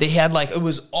basement. They had it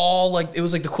was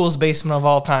the coolest basement of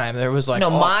all time. There was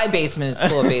my basement is the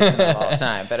coolest basement of all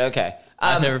time, but okay.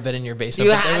 I've never been in your basement.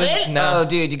 You but there was- haven't? No. Oh,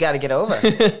 dude, you got to get over.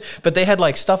 But they had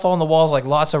like stuff all on the walls, like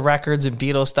lots of records and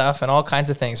Beatles stuff and all kinds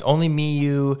of things. Only me,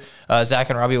 you, Zach,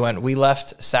 and Robbie went. We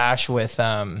left Sash with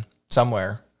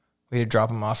somewhere. We had to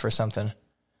drop him off for something,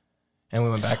 and we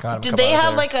went back on. Did they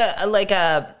have like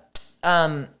a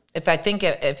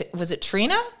if was it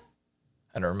Trina?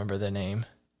 I don't remember the name.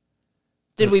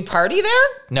 Did we party there?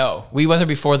 No, we went there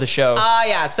before the show.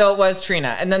 Yeah, so it was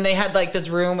Trina. And then they had like this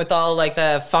room with all like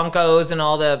the Funkos and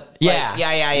all the Yeah.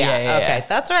 Yeah. Okay,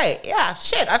 that's right. Yeah,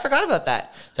 shit, I forgot about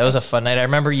that. That was a fun night. I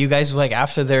remember you guys, like,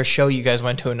 after their show, you guys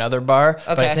went to another bar.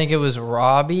 But I think it was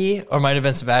Robbie, or might have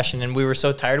been Sebastian, and we were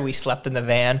so tired we slept in the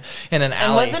van in an alley.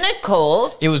 And wasn't it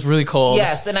cold? It was really cold.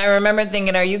 Yes, and I remember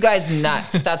thinking, are you guys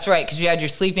nuts? That's right, because you had your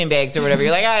sleeping bags or whatever.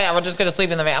 You're like, oh yeah, we're just going to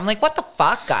sleep in the van. I'm like, what the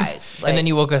fuck, guys? Like, and then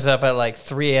you woke us up at like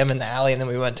 3 a.m. in the alley, and then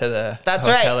we went to the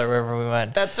hotel or wherever we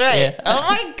went. That's right. Yeah. Oh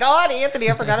my God, Anthony,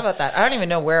 I forgot about that. I don't even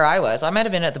know where I was. I might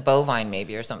have been at the Bovine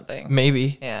maybe or something.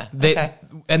 Maybe. Yeah. Okay.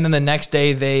 And then the next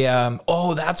day they,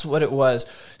 that's what it was.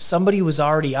 Somebody was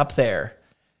already up there.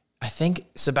 I think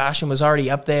Sebastian was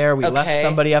already up there. We left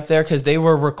somebody up there because they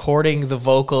were recording the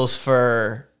vocals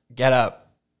for Get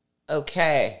Up.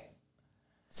 Okay.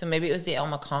 So maybe it was the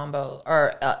Elma combo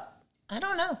or I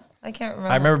don't know. I can't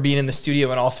remember. I remember being in the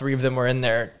studio and all three of them were in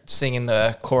there singing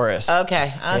the chorus.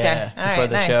 Okay. Yeah, before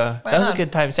the show. That was a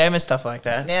good time. See, I miss stuff like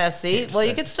that. Yeah, see? Well,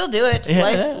 you could still do it.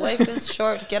 Yeah. Life is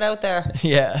short. Get out there.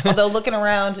 Yeah. Although looking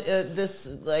around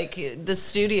this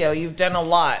studio, you've done a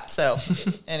lot. So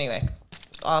anyway,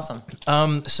 awesome.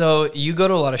 So you go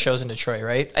to a lot of shows in Detroit,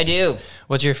 right? I do.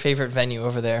 What's your favorite venue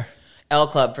over there? L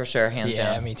Club for sure, hands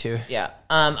down. Yeah, me too. Yeah.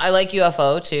 I like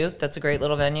UFO too. That's a great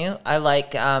little venue. I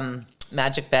like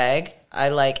Magic Bag. I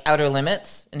like Outer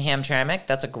Limits in Hamtramck.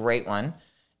 That's a great one.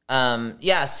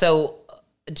 Yeah, so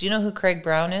do you know who Craig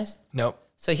Brown is? Nope.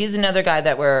 So he's another guy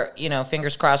that we're,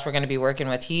 fingers crossed we're going to be working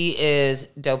with. He is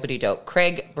dopey dope.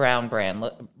 Craig Brown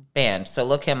band. So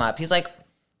look him up. He's like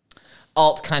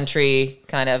alt country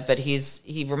kind of, but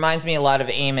he reminds me a lot of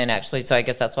Eamon actually. So I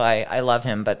guess that's why I love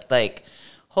him. But like,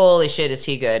 holy shit, is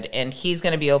he good? And he's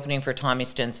going to be opening for Tommy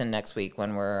Stinson next week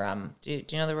when we're, do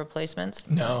you know the Replacements?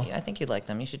 No. I think you'd like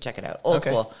them. You should check it out. Old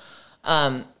school.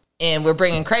 And we're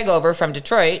bringing Craig over from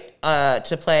Detroit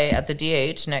to play at the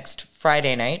DH next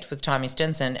Friday night with Tommy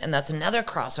Stinson. And that's another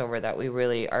crossover that we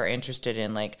really are interested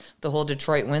in, like the whole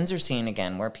Detroit Windsor scene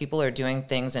again, where people are doing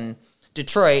things in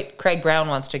Detroit. Craig Brown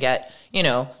wants to get,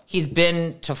 he's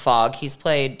been to Fog. He's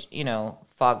played,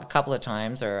 Fog a couple of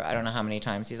times, or I don't know how many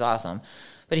times. He's awesome.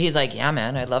 But he's like, yeah,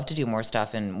 man, I'd love to do more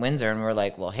stuff in Windsor. And we're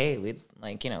like, well, hey, we'd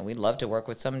love to work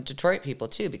with some Detroit people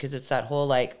too, because it's that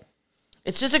whole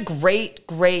it's just a great,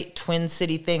 great Twin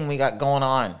City thing we got going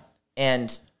on.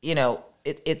 And,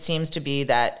 it seems to be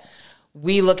that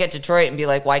we look at Detroit and be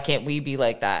like, why can't we be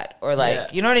like that? Or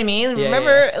you know what I mean? Yeah,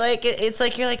 Remember, it's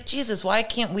like, you're like, Jesus, why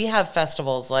can't we have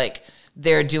festivals like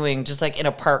they're doing just like in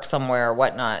a park somewhere or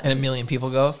whatnot? And 1 million people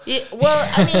go? Yeah,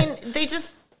 well, I mean, they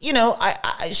just...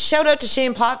 I shout out to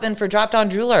Shane Potvin for Drop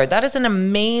Down Drooler. That is an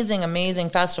amazing,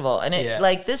 amazing festival. And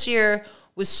it this year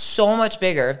was so much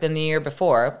bigger than the year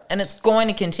before. And it's going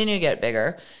to continue to get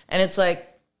bigger. And it's like,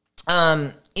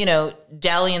 Dally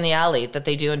in the Alley that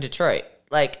they do in Detroit.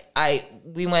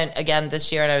 We went again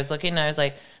this year and I was looking and I was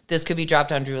like, this could be Drop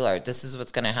Down Drooler. This is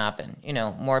what's going to happen.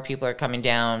 More people are coming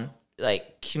down.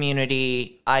 Like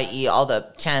community, i.e. all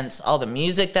the tents, all the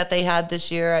music that they had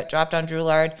this year at Drop Down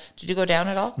Droulard. Did you go down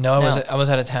at all? No, I was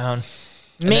out of town.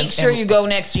 Make sure you go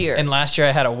next year. And last year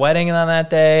I had a wedding on that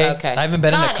day. Okay. I haven't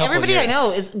been in a couple everybody years. I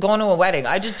know is going to a wedding.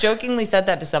 I just jokingly said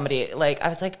that to somebody. I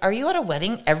was like, are you at a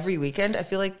wedding every weekend? I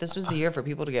feel like this was the year for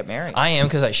people to get married. I am,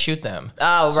 because I shoot them.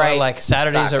 Oh, right. So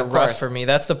Saturdays are rough course. for me.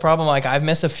 That's the problem. I've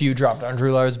missed a few Drop Down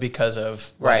Droulards because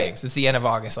of weddings. It's the end of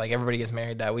August. Everybody gets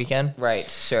married that weekend. Right,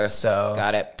 sure. So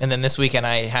got it. And then this weekend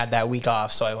I had that week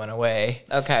off, so I went away.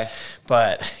 Okay.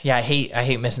 But yeah, I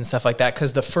hate missing stuff like that,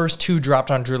 because the first two Drop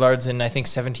Down Droulards in I think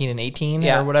 17 and 18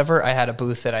 or whatever, I had a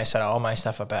booth that I set all my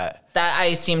stuff up at. That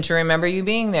I seem to remember you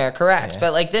being there, correct. Yeah.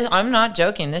 But this, I'm not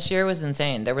joking. This year was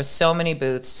insane. There were so many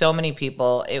booths, so many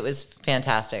people. It was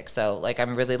fantastic. So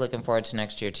I'm really looking forward to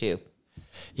next year too.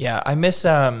 Yeah, I miss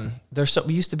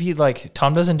we used to be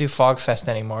Tom doesn't do Fog Fest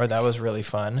anymore. That was really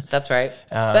fun. That's right.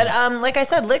 But like I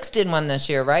said, Lix did one this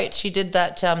year, right? She did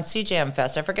that CJM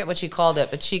Fest. I forget what she called it,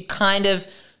 but she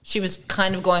was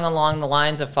kind of going along the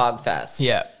lines of Fog Fest.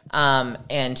 Yeah.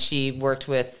 And she worked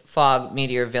with Fog,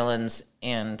 Meteor, Villains,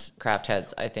 and Craft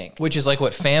Heads, I think. Which is like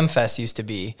what FamFest used to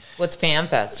be. What's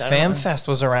FamFest? FamFest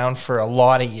was around for a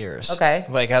lot of years. Okay.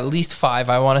 Like at least 5,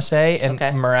 I want to say. And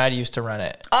Murad used to run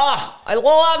it. Oh, I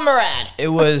love Murad. It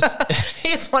was...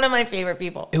 He's one of my favorite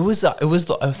people. I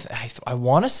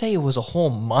want to say it was a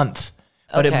whole month.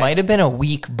 But it might have been a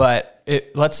week. But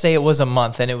let's say it was a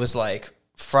month. And it was like...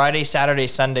 Friday, Saturday,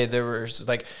 Sunday, there's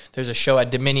a show at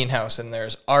Dominion House and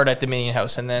there's art at Dominion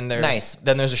House and then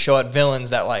there's a show at Villains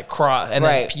that like cross and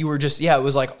then you were just it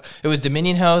was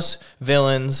Dominion House,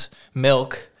 Villains,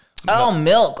 Milk.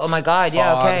 Milk. Oh my God. Fog.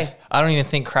 Yeah. Okay. I don't even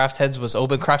think Craft Heads was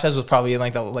open. Craft Heads was probably in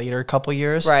like the later couple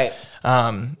years. Right.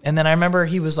 And then I remember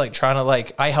he was like trying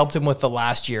to I helped him with the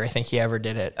last year I think he ever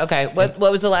did it. Okay. What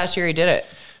was the last year he did it?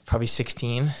 Probably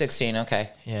 16. 16, okay.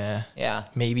 Yeah. Yeah.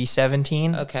 Maybe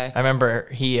 17. Okay. I remember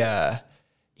he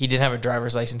didn't have a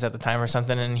driver's license at the time or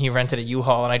something, and he rented a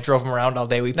U-Haul, and I drove him around all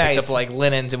day. We picked up like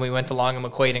linens, and we went to Long and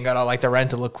McQuaid and got all like the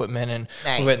rental equipment, and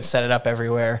we went and set it up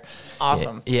everywhere.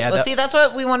 Awesome. Yeah. Well, see, that's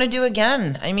what we want to do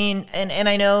again. I mean, and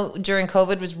I know during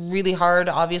COVID was really hard,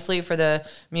 obviously, for the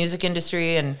music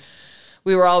industry, and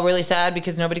we were all really sad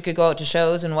because nobody could go out to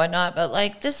shows and whatnot. But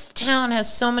like this town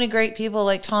has so many great people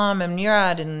like Tom and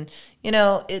Murad, and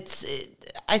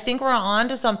I think we're on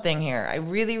to something here. I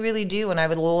really, really do, and I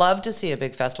would love to see a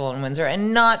big festival in Windsor,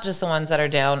 and not just the ones that are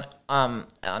down on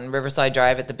Riverside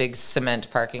Drive at the big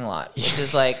cement parking lot, which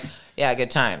is like. Yeah,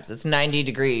 good times. It's 90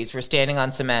 degrees. We're standing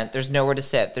on cement. There's nowhere to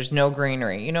sit. There's no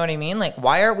greenery. You know what I mean? Like,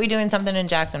 why aren't we doing something in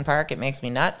Jackson Park? It makes me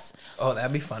nuts. Oh,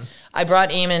 that'd be fun. I brought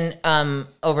Eamon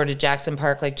over to Jackson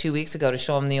Park like 2 weeks ago to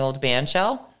show him the old band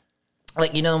shell.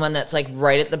 Like, the one that's like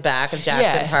right at the back of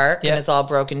Jackson Park and it's all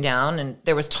broken down. And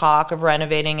there was talk of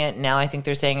renovating it. Now I think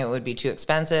they're saying it would be too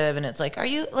expensive. And it's like, are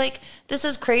you like, this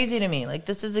is crazy to me. Like,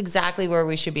 this is exactly where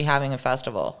we should be having a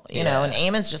festival, you know? And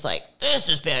Eamon's just like, this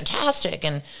is fantastic.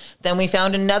 And then we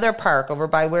found another park over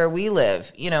by where we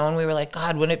live, and we were like,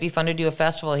 God, wouldn't it be fun to do a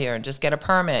festival here and just get a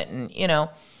permit? And,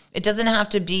 it doesn't have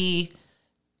to be,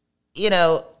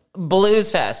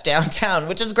 Blues Fest downtown,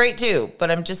 which is great too. But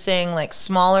I'm just saying, like,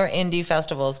 smaller indie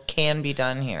festivals can be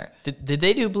done here. Did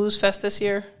they do Blues Fest this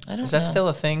year? I don't know. Is that still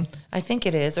a thing? I think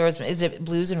it is. Or is it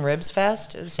Blues and Ribs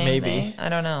Fest? The same thing? I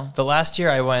don't know. The last year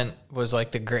I went was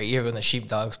like the great year when the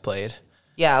Sheepdogs played.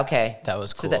 Yeah, okay. That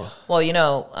was cool.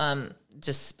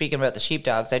 Just speaking about the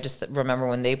Sheepdogs, I just remember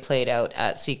when they played out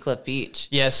at Seacliff Beach.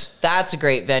 Yes. That's a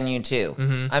great venue too.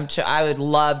 Mm-hmm. I would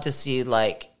love to see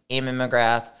like Eamon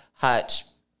McGrath, Hutch,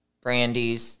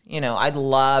 Brandy's, I'd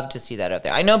love to see that out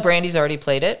there. I know Brandy's already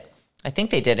played it. I think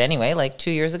they did anyway, like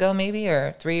 2 years ago maybe,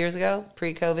 or 3 years ago,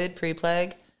 pre-COVID,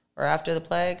 pre-plague, or after the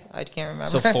plague. I can't remember.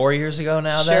 So 4 years ago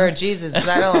now then? Sure, Jesus, is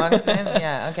that how long it's been?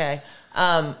 Yeah, okay.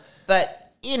 But,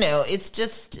 it's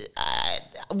just,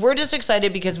 we're just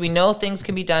excited because we know things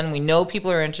can be done. We know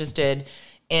people are interested.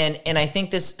 And I think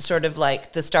this sort of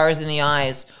like the stars in the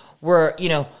eyes were,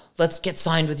 let's get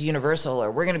signed with Universal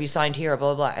or we're going to be signed here,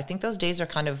 blah, blah, blah. I think those days are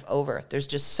kind of over. There's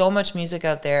just so much music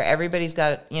out there. Everybody's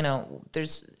got,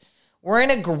 we're in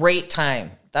a great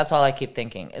time. That's all I keep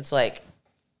thinking. It's like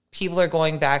people are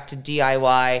going back to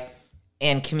DIY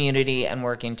and community and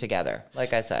working together,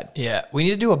 like I said. Yeah, we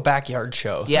need to do a backyard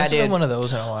show. Yeah, dude. Been one of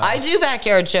those in a while. I do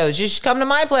backyard shows. You should come to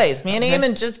my place. Me and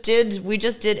Eamon just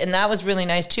did, and that was really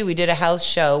nice too. We did a house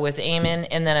show with Eamon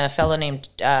and then a fellow named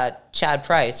Chad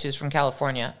Price, who's from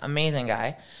California, amazing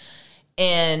guy.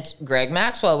 And Greg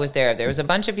Maxwell was there. There was a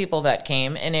bunch of people that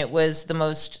came, and it was the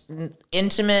most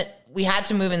intimate. We had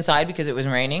to move inside because it was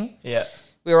raining. Yeah.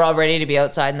 We were all ready to be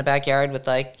outside in the backyard with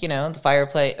the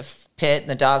fireplace pit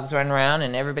and the dogs running around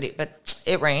and everybody, but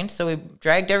it rained. So we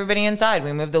dragged everybody inside.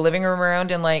 We moved the living room around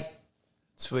in like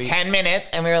 10 minutes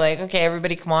and we were like, okay,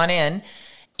 everybody come on in.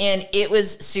 And it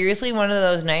was seriously one of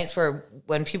those nights where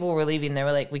when people were leaving, they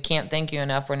were like, we can't thank you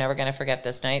enough. We're never going to forget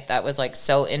this night. That was like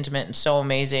so intimate and so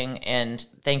amazing. And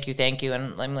thank you.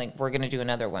 And I'm like, we're going to do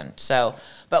another one. So,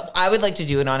 but I would like to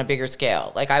do it on a bigger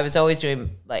scale. Like I was always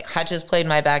doing, like Hutch's played in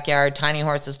my backyard. Tiny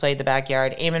Horses played the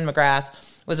backyard. Eamon McGrath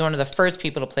was one of the first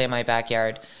people to play in my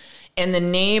backyard. And the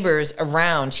neighbors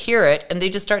around hear it and they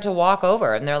just start to walk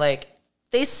over and they're like,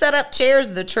 they set up chairs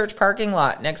in the church parking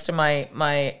lot next to my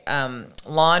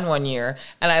lawn one year.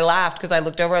 And I laughed because I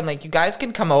looked over. I'm like, you guys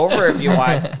can come over if you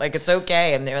want. Like, it's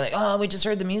okay. And they were like, oh, we just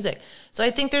heard the music. So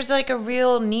I think there's like a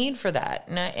real need for that.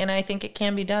 And I think it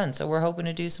can be done. So we're hoping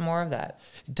to do some more of that.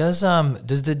 Does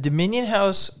the Dominion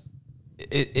House,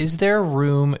 is there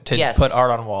room to put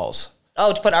art on walls?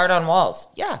 Oh, to put art on walls.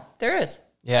 Yeah, there is.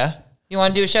 Yeah? You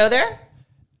want to do a show there?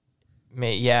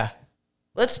 Yeah.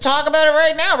 let's talk about it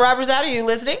right now. Rob Rosati, are you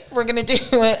listening? We're gonna do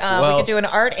we could do an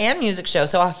art and music show.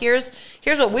 So here's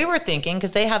what we were thinking, because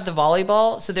they have the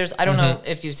volleyball. So there's I don't know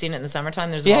if you've seen it in the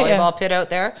summertime. There's a volleyball pit out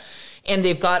there, and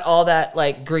they've got all that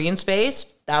like green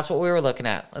space. That's what we were looking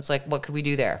at. It's like, what could we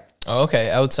do there? Oh, okay,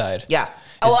 outside. Yeah.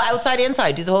 Outside,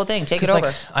 inside, do the whole thing. Take it over.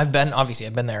 Like, I've been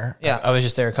there. Yeah. I was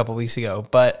just there a couple weeks ago.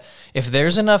 But if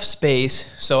there's enough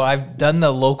space, so I've done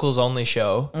the locals only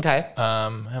show. Okay. How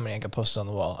many I got posted on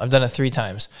the wall? I've done it 3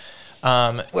 times.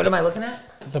 What am I looking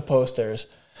at? The posters.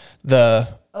 Oh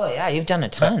yeah, you've done a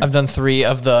ton. I've done 3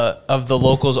 of the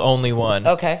locals only one.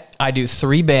 Okay. I do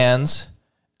 3 bands.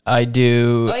 I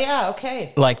do. Oh yeah.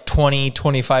 Okay. Like 20,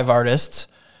 25 artists.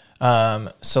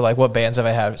 So like what bands have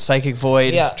I had? Psychic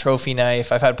Void, Trophy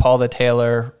Knife. I've had Paul the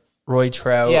Tailor, Roy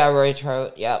Trout. Yeah, Roy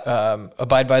Trout. Yeah.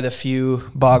 Abide by the Few,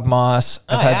 Bog Moss.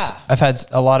 I've had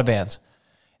a lot of bands.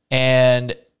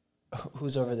 And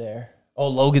who's over there? Oh,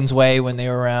 Logan's Way when they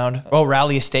were around. Oh,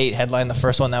 Rally Estate headline, the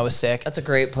first one. That was sick. That's a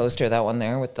great poster, that one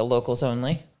there with the locals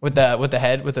only. With the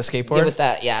head, with the skateboard? Yeah, with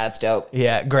that. Yeah, it's dope.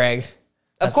 Yeah, Greg.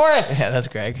 Of course. Yeah, that's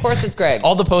Greg. Of course it's Greg.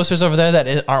 All the posters over there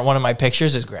that aren't one of my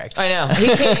pictures is Greg. I know.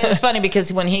 It's funny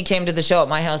because when he came to the show at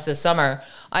my house this summer,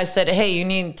 I said, hey, you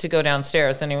need to go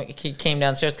downstairs. And he came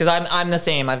downstairs because I'm the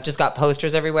same. I've just got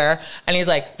posters everywhere. And he's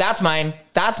like, that's mine.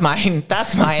 That's mine.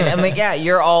 That's mine. I'm like, yeah,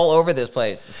 you're all over this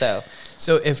place. So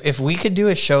if we could do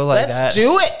a show like let's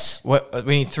do it. What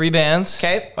we need 3 bands.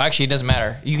 Okay. Well, actually, it doesn't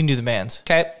matter. You can do the bands.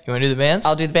 Okay. You want to do the bands?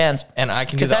 I'll do the bands. And I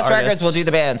can do the artists. Because that's records, we'll do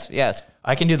the bands. Yes.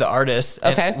 I can do the artist.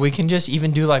 Okay. We can just even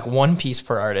do like 1 piece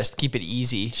per artist. Keep it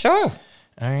easy. Sure. All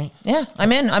right. Yeah,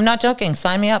 I'm in. I'm not joking.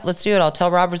 Sign me up. Let's do it. I'll tell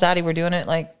Rob Rosati we're doing it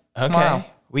like tomorrow.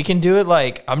 We can do it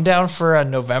like, I'm down for a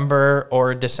November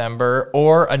or December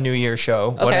or a New Year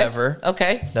show, whatever.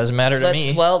 Okay. Doesn't matter to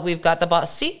me. Well, we've got the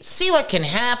boss. See what can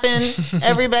happen,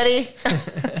 everybody.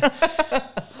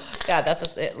 Yeah,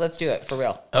 that's it. Let's do it for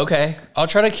real. Okay. I'll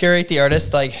try to curate the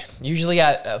artist. Like usually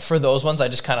for those ones, I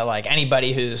just kind of like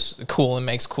anybody who's cool and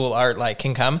makes cool art, like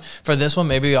can come. For this one,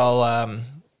 maybe I'll,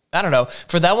 I don't know.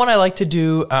 For that one, I like to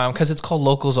do, cause it's called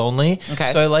locals only. Okay.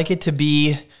 So I like it to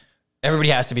be, everybody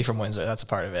has to be from Windsor. That's a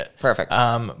part of it. Perfect.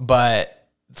 But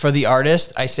for the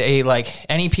artist, I say like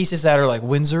any pieces that are like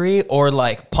Windsor-y or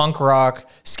like punk rock,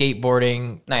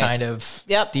 skateboarding kind of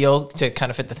deal to kind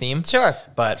of fit the theme. Sure.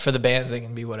 But for the bands, they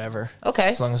can be whatever. Okay.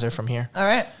 As long as they're from here. All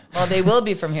right. Well, they will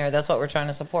be from here. That's what we're trying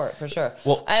to support for sure.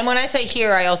 Well, and when I say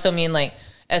here, I also mean like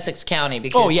Essex County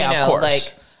because, of course.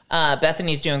 like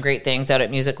Bethany's doing great things out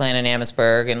at Musicland in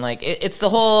Amherstburg. And like, it's the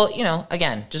whole,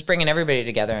 again, just bringing everybody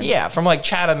together. And from like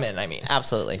Chatham in, I mean.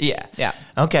 Absolutely. Yeah. Yeah.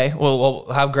 Okay. Well,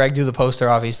 we'll have Greg do the poster,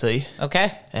 obviously.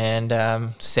 Okay.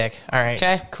 And sick. All right.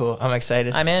 Okay. Cool. I'm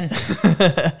excited. I'm in.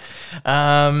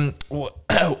 When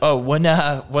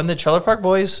the Trailer Park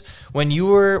Boys, when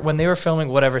they were filming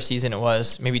whatever season it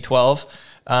was, maybe 12,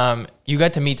 you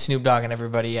got to meet Snoop Dogg and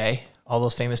everybody, eh? All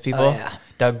those famous people. Oh, yeah.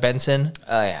 Doug Benson.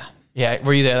 Oh, yeah. Yeah,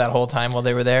 were you there that whole time while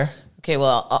they were there? Okay,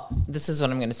 well, this is what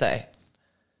I'm going to say.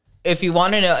 If you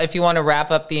want to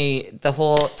wrap up the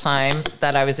whole time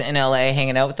that I was in LA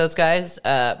hanging out with those guys,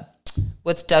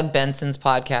 what's Doug Benson's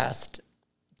podcast?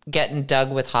 Getting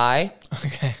Doug with High.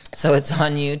 Okay. So it's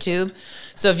on YouTube.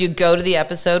 So if you go to the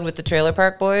episode with the Trailer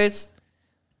Park Boys,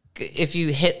 if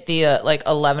you hit the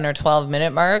 11 or 12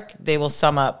 minute mark, they will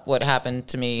sum up what happened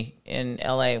to me in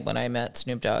LA when I met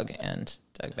Snoop Dogg and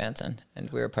Doug Benson, and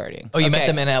we were partying. Oh, you met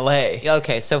them in LA.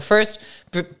 Okay, so first,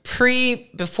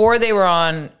 before they were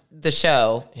on the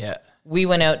show, we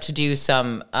went out to do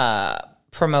some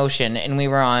promotion, and we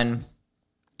were on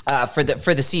for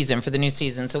the new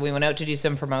season. So we went out to do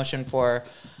some promotion for,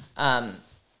 I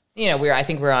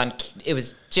think we were on. It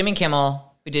was Jimmy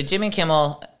Kimmel. We did Jimmy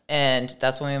Kimmel, and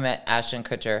that's when we met Ashton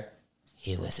Kutcher.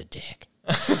 He was a dick.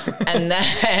 And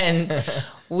then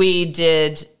we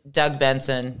did Doug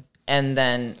Benson. And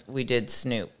then we did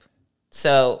Snoop.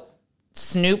 So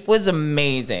Snoop was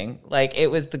amazing. Like, it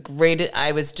was the greatest.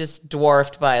 I was just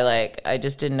dwarfed by, I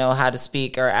just didn't know how to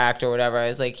speak or act or whatever. I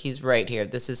was like, he's right here.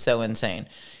 This is so insane.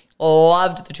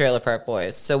 Loved the Trailer Park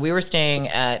Boys. So we were staying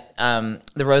at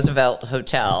the Roosevelt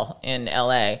Hotel in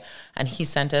L.A., and he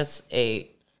sent us a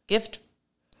gift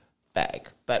bag.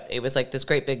 But it was like this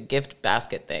great big gift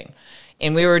basket thing.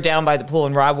 And we were down by the pool,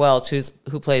 and Rob Wells,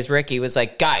 who plays Ricky, was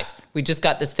like, guys, we just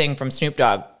got this thing from Snoop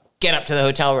Dogg. Get up to the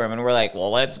hotel room. And we're like,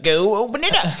 well, let's go open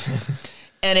it up.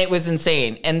 And it was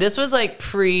insane. And this was like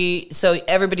so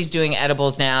everybody's doing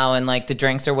edibles now and like the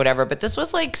drinks or whatever. But this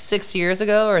was like 6 years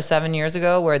ago or 7 years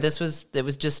ago where it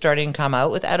was just starting to come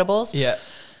out with edibles. Yeah.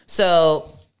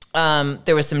 So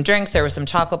there was some drinks, there were some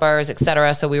chocolate bars,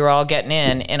 etc. So we were all getting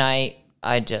in, and I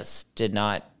just did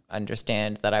not.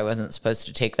 understand that I wasn't supposed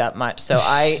to take that much. So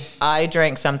I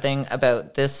drank something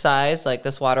about this size, like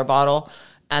this water bottle,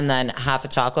 and then half a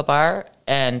chocolate bar.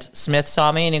 And Smith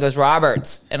saw me and he goes,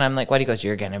 Roberts. And I'm like, what? He goes,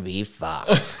 you're going to be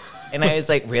fucked. And I was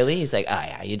like, really? He's like, oh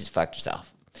yeah, you just fucked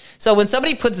yourself. So when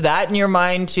somebody puts that in your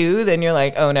mind too, then you're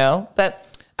like, oh no. But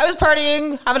I was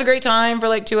partying, having a great time for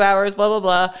like 2 hours, blah, blah,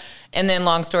 blah. And then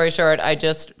long story short, I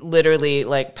just literally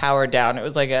like powered down. It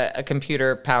was like a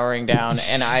computer powering down.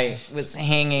 And I was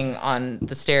hanging on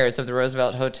the stairs of the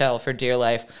Roosevelt Hotel for dear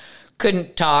life.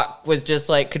 Couldn't talk, was just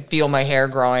like, could feel my hair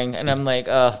growing. And I'm like,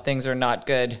 oh, things are not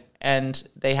good. And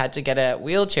they had to get a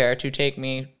wheelchair to take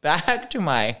me back to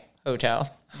my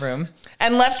hotel room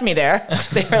and left me there.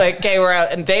 They were like, okay, we're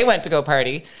out. And they went to go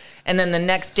party. And then the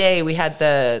next day we had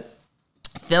the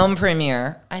film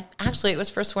premiere. Actually, it was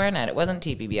for SwearNet. It wasn't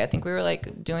TPB. I think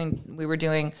we were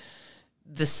doing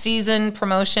the season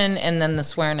promotion and then the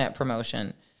SwearNet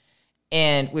promotion.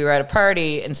 And we were at a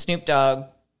party and Snoop Dogg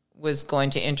was going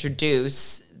to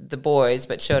introduce the boys,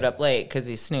 but showed up late because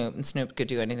he's Snoop and Snoop could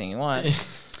do anything he wanted.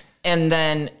 And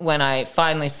then when I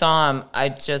finally saw him, I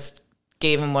just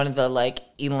gave him one of the like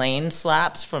Elaine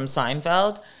slaps from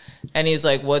Seinfeld. And he's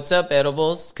like, what's up,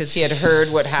 edibles? Because he had heard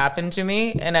what happened to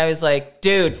me. And I was like,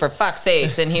 dude, for fuck's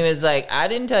sakes. And he was like, I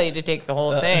didn't tell you to take the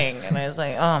whole thing. And I was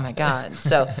like, oh my God.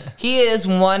 So he is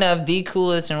one of the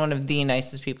coolest and one of the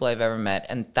nicest people I've ever met.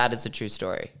 And that is a true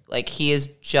story. Like, he is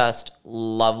just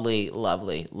lovely,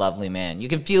 lovely, lovely man. You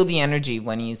can feel the energy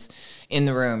when he's in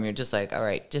the room. You're just like, all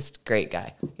right, just great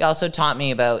guy. He also taught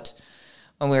me about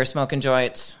when we were smoking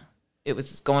joints, it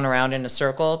was going around in a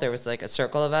circle. There was like a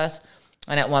circle of us.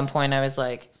 And at one point I was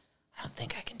like, I don't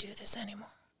think I can do this anymore.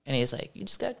 And he's like, you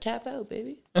just got to tap out,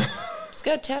 baby. Just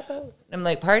got to tap out. And I'm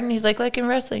like, pardon? He's like in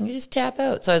wrestling, you just tap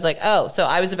out. So I was like, oh. So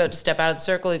I was about to step out of the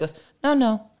circle. He goes,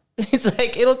 no. He's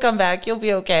like, it'll come back. You'll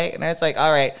be okay. And I was like,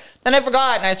 all right. Then I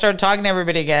forgot. And I started talking to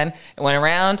everybody again. It went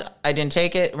around. I didn't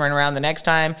take it. It went around the next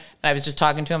time. And I was just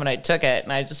talking to him and I took it.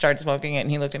 And I just started smoking it. And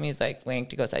he looked at me. He's like,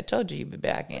 winked. He goes, I told you you'd be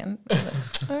back in. I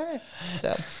was like, all right.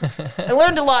 So I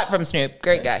learned a lot from Snoop.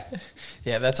 Great guy.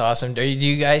 Yeah, that's awesome. Do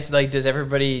you guys like, do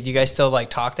you guys still like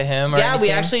talk to him? Or yeah, anything?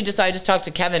 we actually I just talked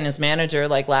to Kevin, his manager,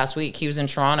 like last week. He was in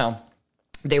Toronto.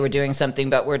 They were doing something,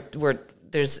 but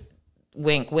there's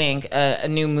wink, wink, a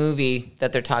new movie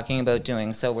that they're talking about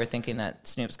doing. So we're thinking that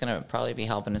Snoop's going to probably be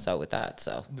helping us out with that.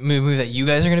 So the movie that you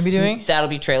guys are going to be doing? That'll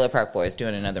be Trailer Park Boys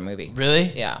doing another movie. Really?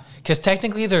 Yeah. Because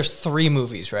technically there's 3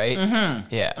 movies, right?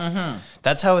 Mm-hmm. Yeah. Mm-hmm.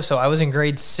 That's how, so I was in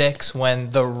grade 6 when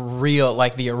the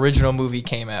original movie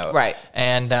came out. Right.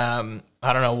 And I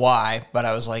don't know why, but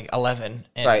I was like 11.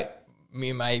 And right. Me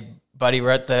and my buddy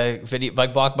were at the video,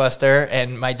 like Blockbuster,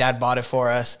 and my dad bought it for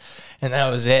us. And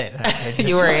that was it.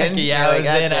 You were in? Yeah, I was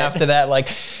in after that. Like,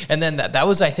 and then that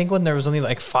was, I think, when there was only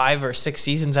like 5 or 6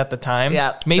 seasons at the time.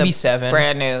 Yeah. Maybe 7.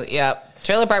 Brand new. Yep.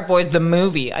 Trailer Park Boys, the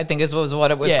movie, I think was what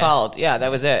it was called. Yeah,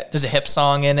 that was it. There's a hip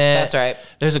song in it. That's right.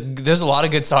 There's a lot of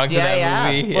good songs in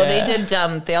that movie. Well, they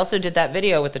did. They also did that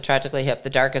video with the Tragically Hip, the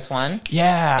darkest one.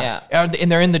 Yeah.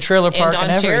 And they're in the trailer park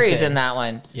and everything. Cherry's in that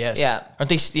one. Yes. Yeah. Aren't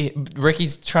they?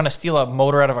 Ricky's trying to steal a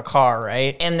motor out of a car,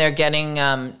 right? And they're getting,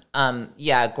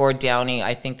 Gord Downey.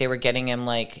 I think they were getting him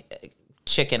like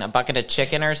a bucket of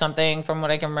chicken or something, from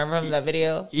what I can remember from that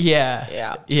video. Yeah.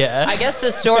 I guess the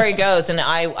story goes, and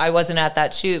I wasn't at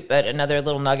that shoot, but another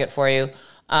little nugget for you.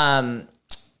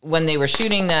 When they were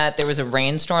shooting that, there was a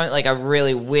rainstorm, like a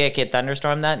really wicked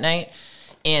thunderstorm that night,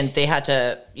 and they had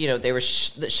to, they were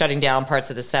shutting down parts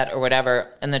of the set or whatever,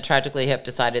 and the Tragically Hip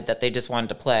decided that they just wanted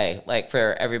to play, like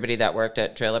for everybody that worked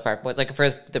at Trailer Park Boys, like for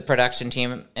the production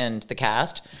team and the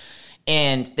cast.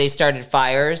 And they started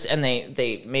fires, and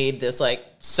they made this like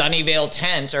Sunnyvale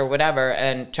tent or whatever,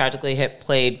 and Tragically Hip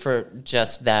played for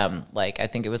just them. Like, I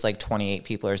think it was like 28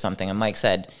 people or something. And Mike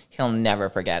said he'll never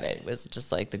forget it. It was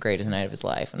just like the greatest night of his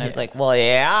life. And I was like, well,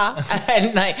 yeah.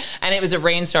 and it was a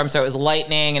rainstorm, so it was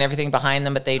lightning and everything behind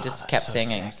them, but they just kept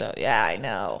singing. Sick. So yeah, I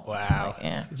know. Wow.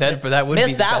 Yeah. That would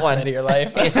be the best night of your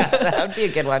life. Yeah, that would be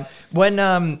a good one. When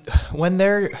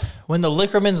the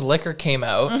Liquorman's Liquor came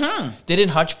out, didn't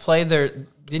Hutch play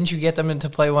didn't you get them to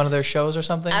play one of their shows or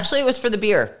something? Actually, it was for the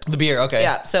beer. The beer, okay.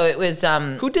 Yeah, so it was...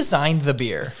 who designed the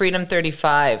beer? Freedom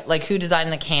 35. Like, who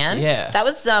designed the can? Yeah. That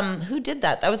was... who did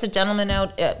that? That was a gentleman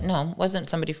out... no, it wasn't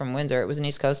somebody from Windsor. It was an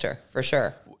East Coaster, for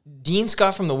sure. Dean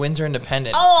Scott from the Windsor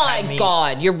Independent. Oh, my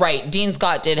God. You're right. Dean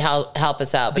Scott did help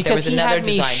us out. But because there was another he had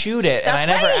me design. shoot it, and I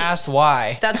never asked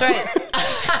why. That's right.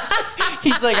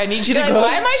 He's like, I need you to You're go.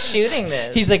 like, why am I shooting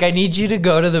this? He's like, I need you to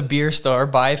go to the beer store,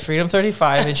 buy Freedom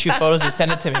 35, and shoot photos and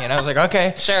send it to me. And I was like,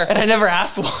 okay, sure. And I never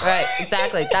asked why. Right,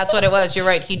 exactly. That's what it was. You're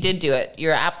right. He did do it.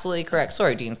 You're absolutely correct.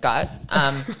 Sorry, Dean Scott.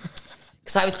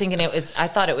 Because I was thinking I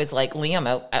thought it was like Liam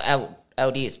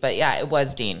out east, but yeah, it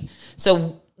was Dean.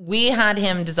 So we had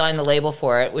him design the label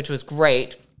for it, which was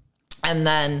great. And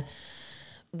then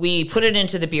we put it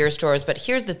into the beer stores. But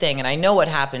here's the thing, and I know what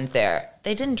happened there.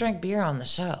 They didn't drink beer on the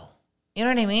show. You know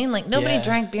what I mean? Like, nobody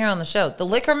drank beer on the show. The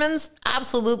Liquormans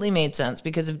absolutely made sense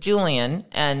because of Julian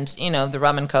and, the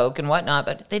rum and Coke and whatnot,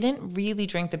 but they didn't really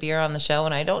drink the beer on the show.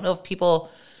 And I don't know if people,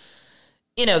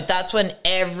 that's when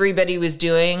everybody was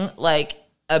doing, like,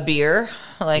 a beer,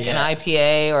 like an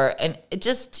IPA and it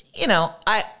just,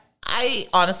 I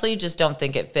honestly just don't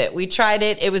think it fit. We tried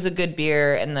it. It was a good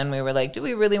beer. And then we were like, do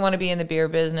we really want to be in the beer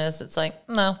business? It's like,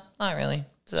 no, not really.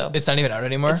 So it's not even out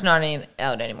anymore? It's not even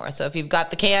out anymore. So if you've got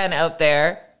the can out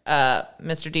there,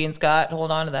 Mr. Dean Scott, hold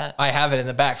on to that. I have it in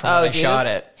the back from when I shot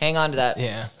it. Hang on to that.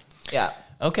 Yeah. Yeah.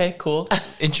 Okay, cool.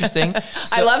 Interesting.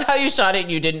 I love how you shot it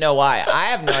and you didn't know why. I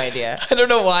have no idea. I don't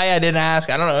know why I didn't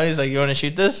ask. I don't know. He's like, you want to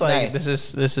shoot this? Like,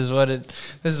 nice. this is what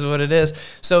it is.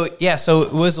 So yeah, so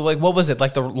it was like, what was it?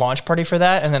 Like the launch party for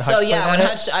that? And then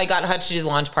Hutch I got Hutch to do the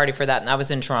launch party for that, and that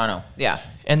was in Toronto. Yeah.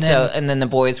 And then and then the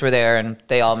boys were there and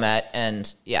they all met,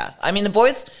 and yeah. I mean the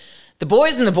boys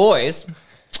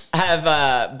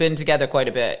have been together quite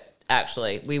a bit.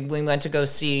 Actually, we went to go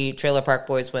see Trailer Park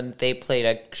Boys when they played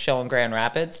a show in Grand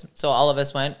Rapids. So all of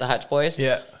us went, the Hutch Boys.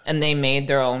 Yeah. And they made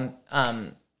their own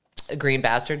green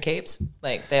bastard capes.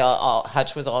 Like they all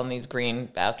Hutch was all in these green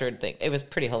bastard thing. It was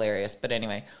pretty hilarious. But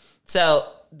anyway, so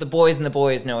the boys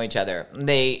know each other.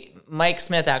 Mike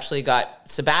Smith actually got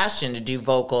Sebastian to do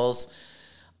vocals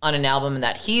on an album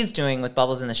that he's doing with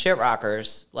Bubbles and the Shit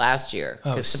Rockers last year.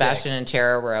 Because Sebastian and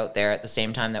Tara were out there at the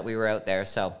same time that we were out there.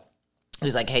 So he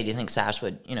was like, hey, do you think Sash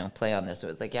would, play on this? So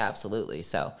it was like, yeah, absolutely.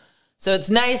 So it's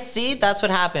nice. See, that's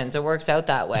what happens. It works out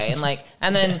that way.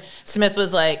 And then Smith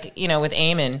was like, with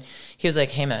Eamon, he was like,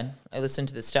 hey man, I listened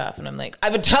to this stuff. And I'm like,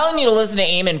 I've been telling you to listen to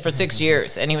Eamon for 6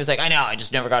 years. And he was like, I know, I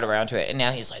just never got around to it. And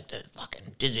now he's like, the fucking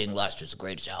Dizzying Lust is the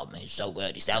greatest album. He's so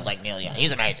good. He sounds like Neil Young.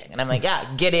 He's amazing. And I'm like, yeah,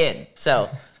 get in. So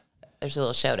there's a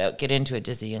little shout out. Get into a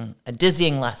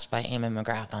Dizzying Lust by Eamon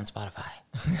McGrath on Spotify.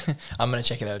 I'm going to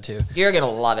check it out too. You're going to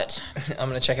love it. I'm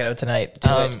going to check it out tonight.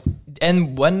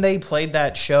 And when they played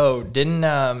that show, didn't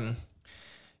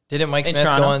Mike Smith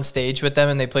go on stage with them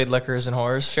and they played Liquors and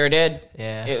Whores? Sure did.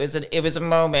 Yeah. It was a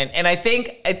moment. And I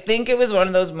think it was one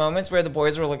of those moments where the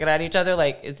boys were looking at each other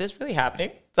like, is this really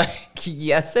happening? It's like,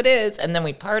 yes, it is. And then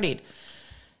we partied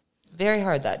very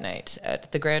hard that night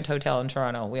at the Grand Hotel in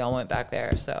Toronto. We all went back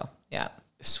there. So, yeah.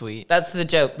 Sweet. That's the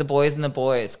joke, the boys and the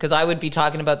boys. Because I would be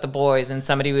talking about the boys and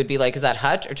somebody would be like, is that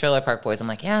Hutch or Trailer Park Boys? I'm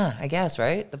like, yeah, I guess,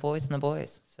 right? The boys and the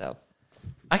boys. So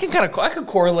I could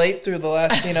correlate through the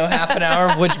last, half an hour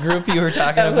of which group you were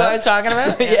talking about. Who I was talking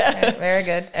about? Yeah. Okay, very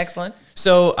good. Excellent.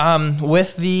 So,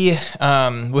 with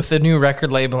the new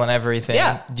record label and everything,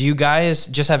 do you guys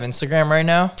just have Instagram right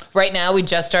now? Right now, we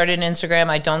just started Instagram.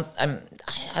 I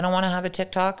don't want to have a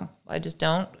TikTok. I just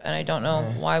don't, and I don't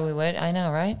know why we would. I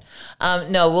know, right?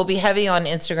 No, we'll be heavy on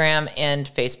Instagram and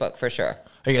Facebook for sure.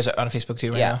 Are you guys on Facebook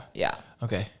too right now? Yeah.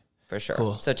 Okay. For sure.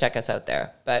 Cool. So check us out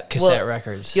there. But Cassette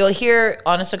Records. You'll hear,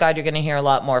 honest to God, you're going to hear a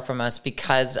lot more from us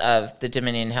because of the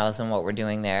Dominion House and what we're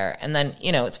doing there. And then,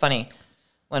 it's funny.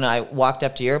 When I walked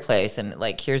up to your place and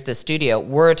here's the studio,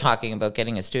 we're talking about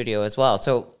getting a studio as well.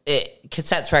 So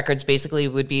Cassettes Records basically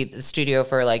would be the studio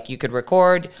for you could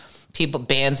record.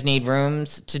 Bands need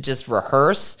rooms to just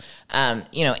rehearse.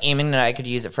 Eamon and I could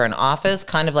use it for an office,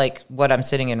 kind of like what I'm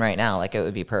sitting in right now. It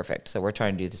would be perfect. So we're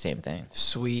trying to do the same thing.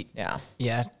 Sweet. Yeah.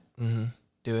 Yeah. Mm-hmm.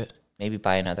 Do it. Maybe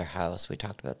buy another house. We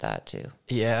talked about that too.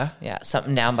 Yeah. Yeah.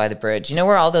 Something down by the bridge. You know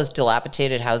where all those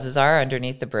dilapidated houses are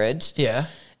underneath the bridge? Yeah.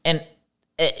 And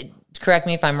correct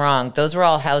me if I'm wrong, those were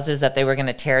all houses that they were going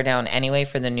to tear down anyway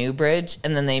for the new bridge.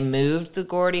 And then they moved the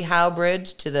Gordie Howe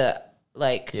Bridge to the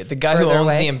the guy who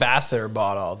owns the Ambassador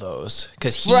bought all those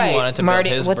because he wanted to build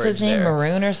his what's bridge his name? there.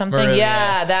 Maroon or something? Maroon,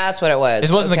 yeah, that's what it was.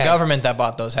 It wasn't the government that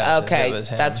bought those houses. Okay, it was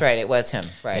him. That's right. It was him.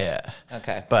 Right. Yeah.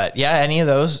 Okay. But yeah, any of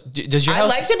those? Does your house?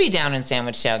 I'd like to be down in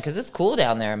Sandwich Town because it's cool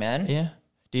down there, man. Yeah.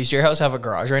 Does your house have a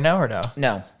garage right now or no?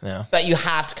 No. No. But you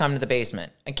have to come to the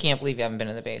basement. I can't believe you haven't been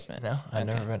in the basement. No, I've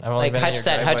never been. I've only been Hutch in your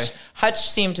said, driveway. Hutch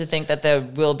seemed to think that there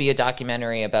will be a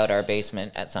documentary about our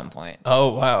basement at some point.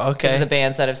 Oh, wow. Okay. Because of the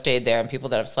bands that have stayed there and people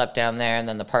that have slept down there and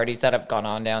then the parties that have gone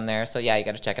on down there. So, yeah, you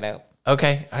got to check it out.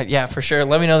 Okay. Yeah, for sure.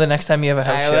 Let me know the next time you have a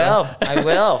house show. I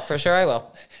will. For sure I will.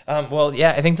 Well,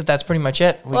 yeah, I think that's pretty much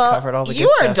it. We covered all the good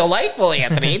stuff. You are delightful,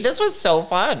 Anthony. This was so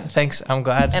fun. Thanks. I'm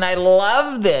glad. And I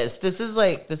love this. This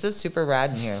is super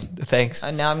rad in here. Thanks.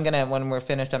 And now when we're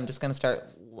finished, I'm just going to start,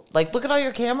 look at all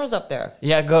your cameras up there.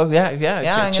 Yeah,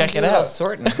 Yeah, check it out.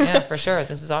 Sorting. Yeah, for sure.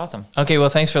 This is awesome. Okay, well,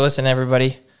 thanks for listening,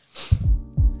 everybody.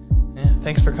 Yeah,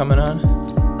 thanks for coming on.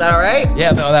 Is that all right?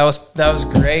 Yeah, no, that was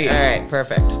great. All right,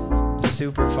 perfect.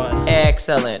 Super fun.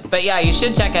 Excellent. But yeah, you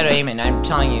should check out Eamon. I'm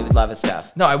telling you, you would love his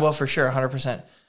stuff. No, I will for sure, 100%.